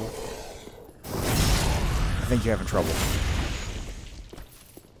 trouble? I think you're having trouble.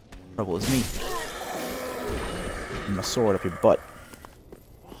 Trouble is me. And my sword up your butt.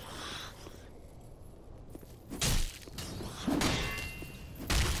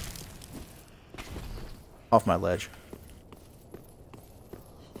 Off my ledge.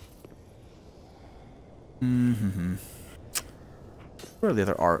 Where the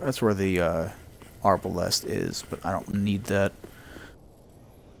other that's where the Arbalest is, but I don't need that.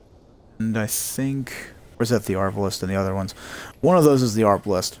 And I think where's that the Arbalest and the other ones? One of those is the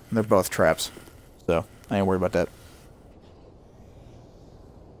Arbalest. They're both traps, so I ain't worried about that.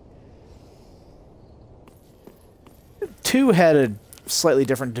 Two had a slightly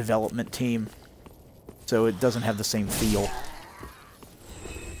different development team, so it doesn't have the same feel.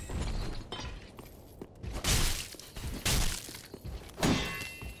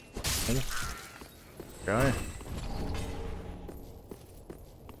 Okay.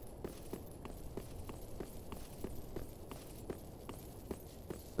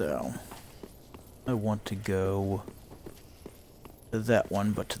 So, I want to go to that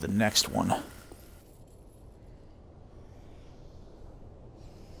one, but to the next one.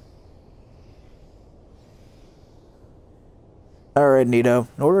 Alright, Nito.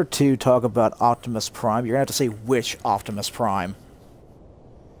 In order to talk about Optimus Prime, you're going to have to say which Optimus Prime.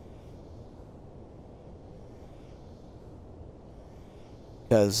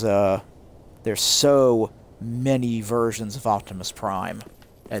 Because, there's so many versions of Optimus Prime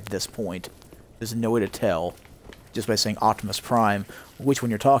at this point. There's no way to tell, just by saying Optimus Prime, which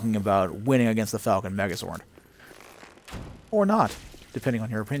one you're talking about winning against the Falcon Megazord. Or not, depending on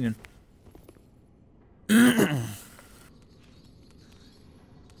your opinion.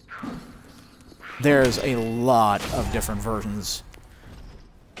 There's a lot of different versions.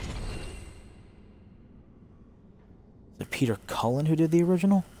 The Peter Cullen who did the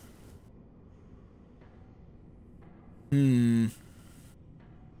original?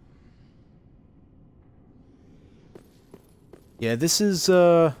 Yeah, this is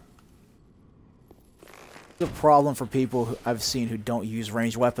a problem for people who I've seen who don't use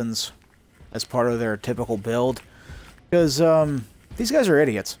ranged weapons as part of their typical build. Because, these guys are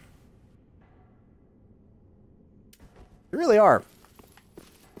idiots. They really are.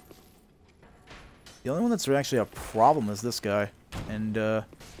 The only one that's actually a problem is this guy. And,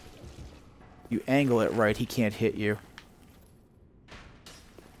 you angle it right, he can't hit you.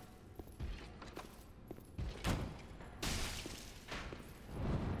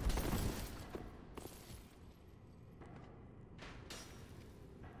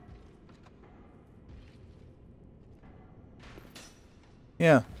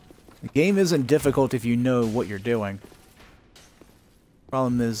 Yeah. The game isn't difficult if you know what you're doing.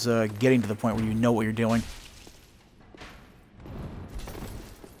 Problem is getting to the point where you know what you're doing.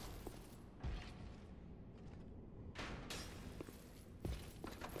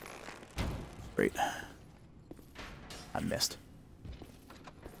 Great. I missed.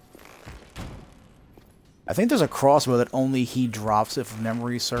 I think there's a crossbow that only he drops if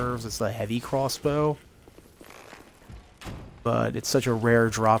memory serves. It's the heavy crossbow. But it's such a rare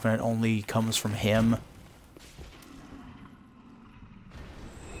drop and it only comes from him.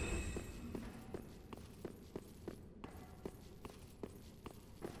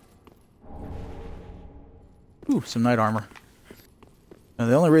 Ooh, some knight armor. Now,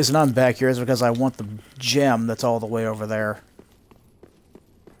 the only reason I'm back here is because I want the gem that's all the way over there.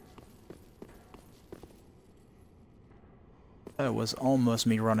 That was almost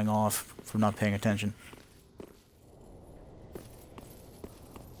me running off from not paying attention.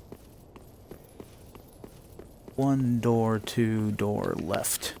 One door, two door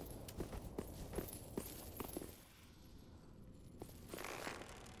left.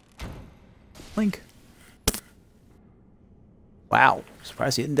 Link. Wow.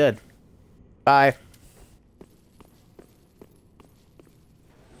 Surprised he isn't dead. Bye.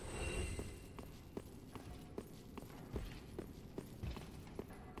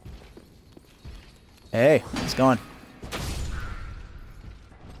 Hey, it's going.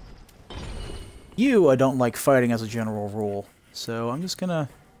 I don't like fighting as a general rule, so I'm just gonna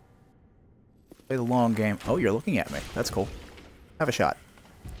play the long game. Oh, you're looking at me. That's cool. Have a shot.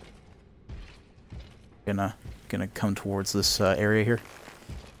 Gonna come towards this area here.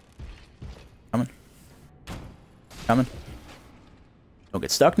 Coming. Coming. Don't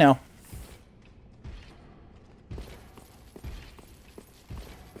get stuck now.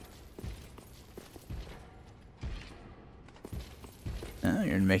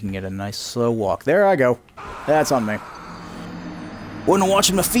 You're making it a nice slow walk. There I go. That's on me. Wasn't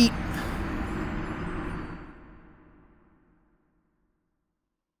watching my feet.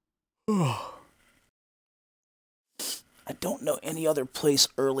 I don't know any other place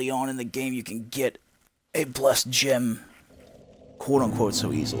early on in the game you can get a blessed gem, quote-unquote,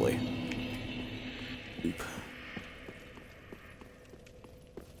 so easily. Oop.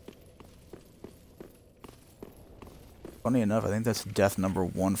 Funny enough, I think that's death number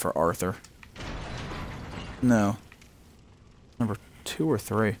 1 for Arthur. No. Number 2 or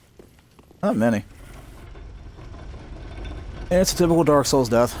 3. Not many. And it's a typical Dark Souls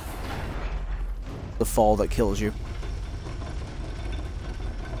death. The fall that kills you.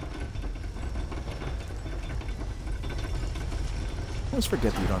 I always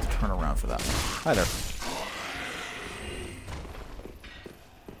forget that you don't have to turn around for that one. Hi there.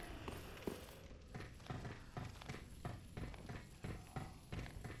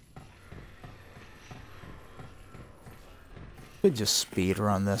 Could just speed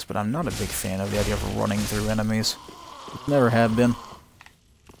run this, but I'm not a big fan of the idea of running through enemies. Never have been.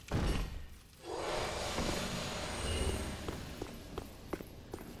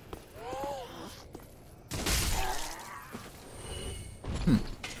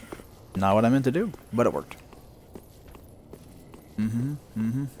 Not what I meant to do, but it worked.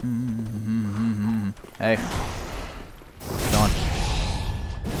 Hey. Gone.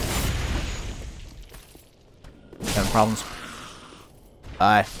 Having problems?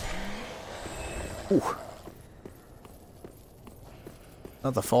 Bye. Ooh.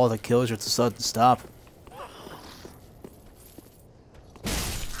 Not the fall that kills you, it's a sudden stop.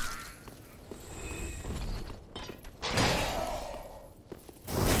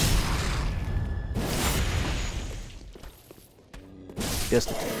 Just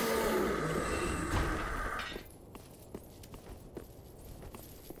a tick.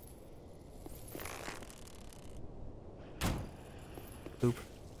 Oop.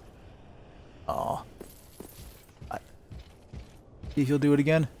 Aw. See if he'll do it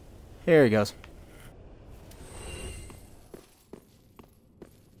again. Here he goes.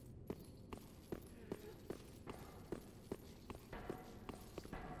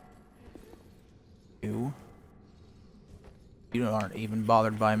 You aren't even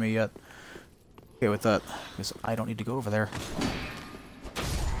bothered by me yet. Okay with that, because I don't need to go over there.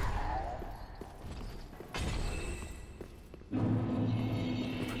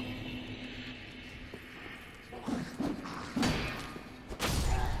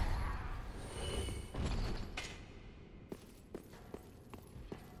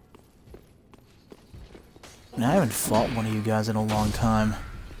 And I haven't fought one of you guys in a long time.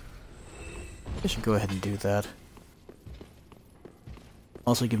 I should go ahead and do that.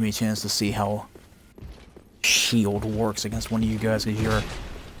 Also give me a chance to see how shield works against one of you guys, because your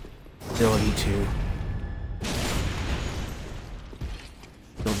ability to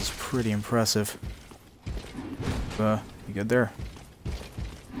shield is pretty impressive. You good there?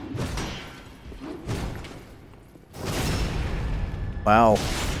 Wow.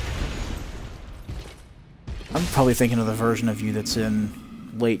 I'm probably thinking of the version of you that's in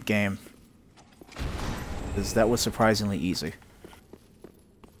late game, because that was surprisingly easy.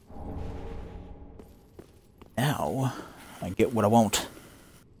 Now, I get what I want.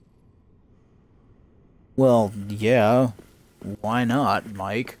 Well, yeah. Why not,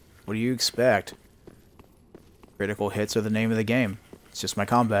 Mike? What do you expect? Critical hits are the name of the game. It's just my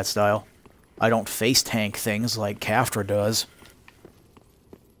combat style. I don't face tank things like Kaftra does.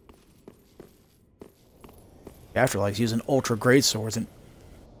 Kaftra likes using ultra great swords and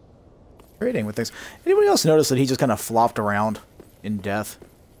trading with things. Anybody else notice that he just kind of flopped around in death?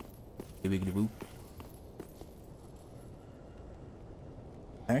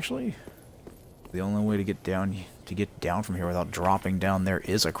 Actually, the only way to get down from here without dropping down there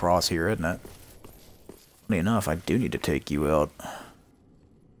is across here, isn't it? Funny enough, I do need to take you out.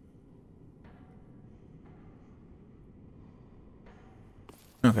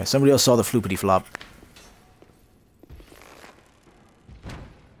 Okay, somebody else saw the floopity flop.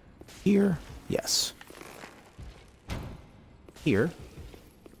 Here, yes. Here.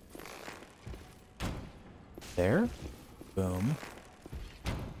 There. Boom.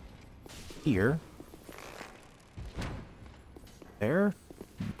 Here. There.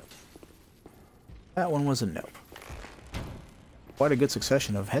 That one was a nope. Quite a good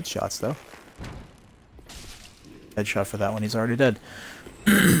succession of headshots, though. Headshot for that one, he's already dead.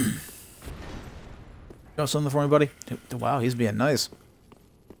 Got something for me, buddy? Wow, he's being nice.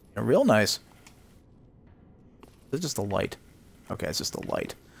 Real nice. It's just a light. Okay, it's just a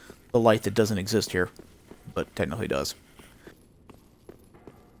light. The light that doesn't exist here, but technically does.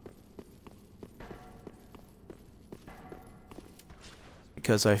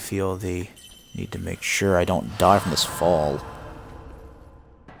 Because I feel the need to make sure I don't die from this fall.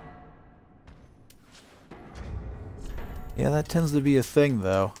 Yeah, that tends to be a thing,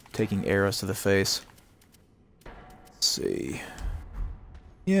 though. Taking arrows to the face. Let's see.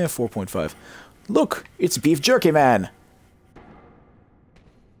 Yeah, 4.5. Look! It's Beef Jerky Man!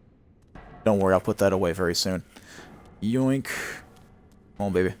 Don't worry, I'll put that away very soon. Yoink. Come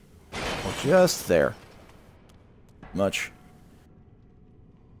on, baby. Oh, just there. Much.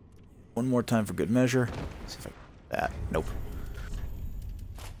 One more time for good measure. Let's see if I can get that. Nope.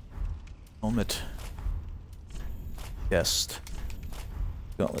 Helmet. Chest.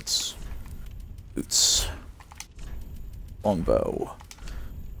 Gauntlets. Boots. Longbow.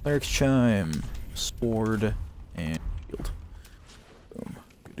 Cleric's Chime. Sword. And shield. Boom.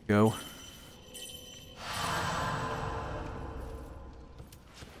 Good to go.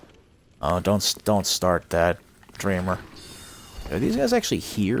 Oh, don't start that, Dreamer. Are these guys actually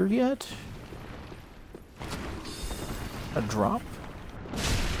here yet? A drop?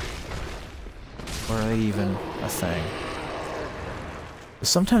 Or are they even a thing?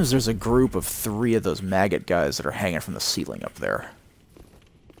 Sometimes there's a group of 3 of those maggot guys that are hanging from the ceiling up there.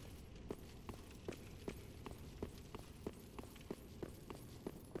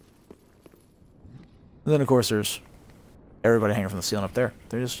 And then, of course, there's everybody hanging from the ceiling up there.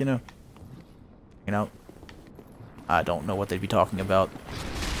 They're just, you know, I don't know what they'd be talking about.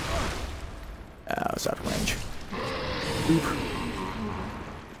 It's out of range. Oop.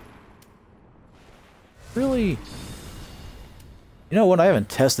 Really? You know what? I haven't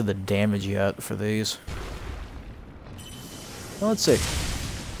tested the damage yet for these. Well, let's see.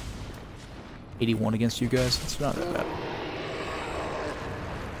 81 against you guys? It's not that bad.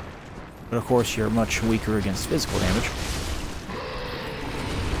 But of course, you're much weaker against physical damage.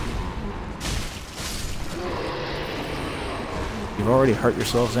 You've already hurt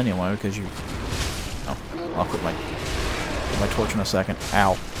yourselves anyway, because you... Oh, I'll quit my my torch in a second.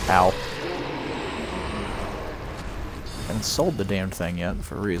 Ow. Ow. I haven't sold the damned thing yet,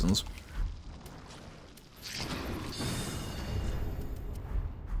 for reasons.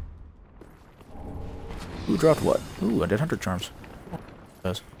 Who dropped what? Ooh, I did 100 charms.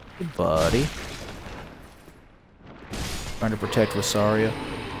 Hey, buddy. Trying to protect Rosaria.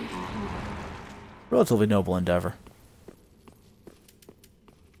 Relatively noble endeavor.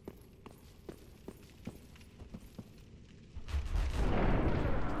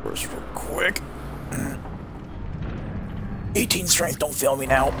 First, real quick. 18 strength, don't fail me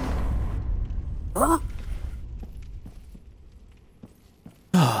now.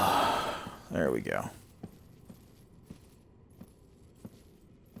 There we go.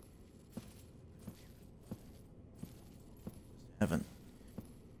 Haven't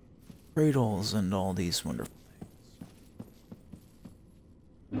cradles and all these wonderful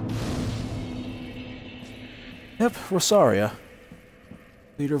things. Yep, Rosaria.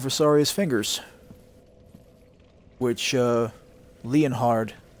 Leader of Rosaria's Fingers. Which,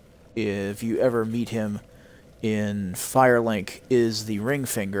 Leonhard, if you ever meet him in Firelink, is the ring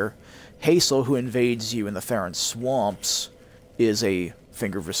finger. Hazel, who invades you in the Farron Swamps, is a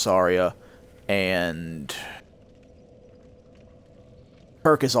finger of Rosaria, and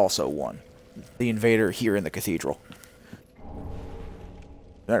Kirk is also one. The invader here in the cathedral.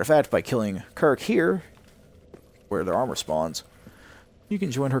 Matter of fact, by killing Kirk here, where their armor spawns, you can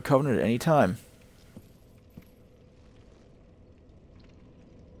join her covenant at any time.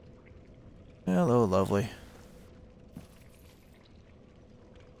 Hello, lovely.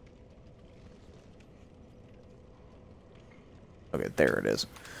 Okay, there it is.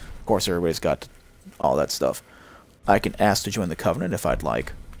 Of course, everybody's got all that stuff. I can ask to join the Covenant if I'd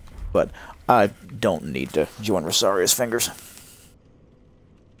like, but I don't need to join Rosaria's Fingers.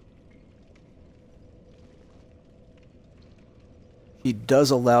 He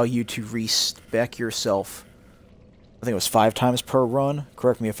does allow you to respec yourself. I think it was 5 times per run.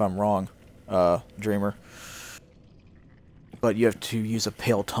 Correct me if I'm wrong, Dreamer. But you have to use a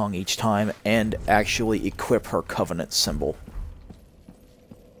Pale Tongue each time and actually equip her Covenant symbol.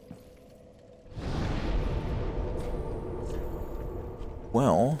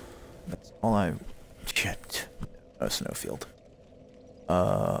 Well, that's all I... Shit. No Snowfield.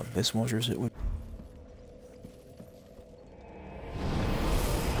 This measures it would...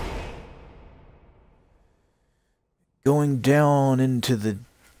 Going down into the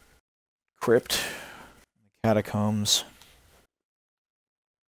crypt, the catacombs.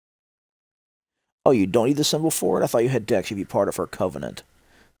 Oh, you don't need the symbol for it? I thought you had to actually be part of her covenant.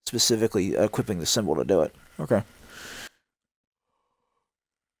 Specifically equipping the symbol to do it. Okay.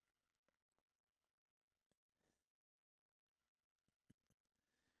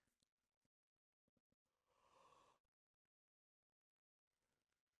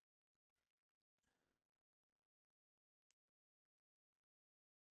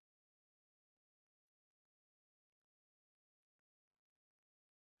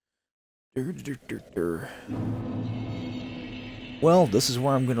 Well, this is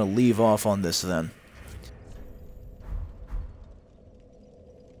where I'm going to leave off on this then.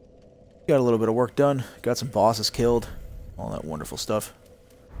 Got a little bit of work done, got some bosses killed, all that wonderful stuff.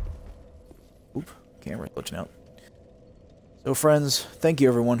 Oop, camera glitching out. So friends, thank you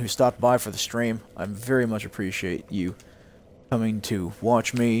everyone who stopped by for the stream. I very much appreciate you coming to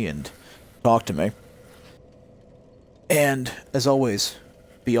watch me and talk to me. And, as always,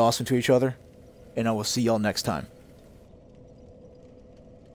 be awesome to each other, and I will see y'all next time.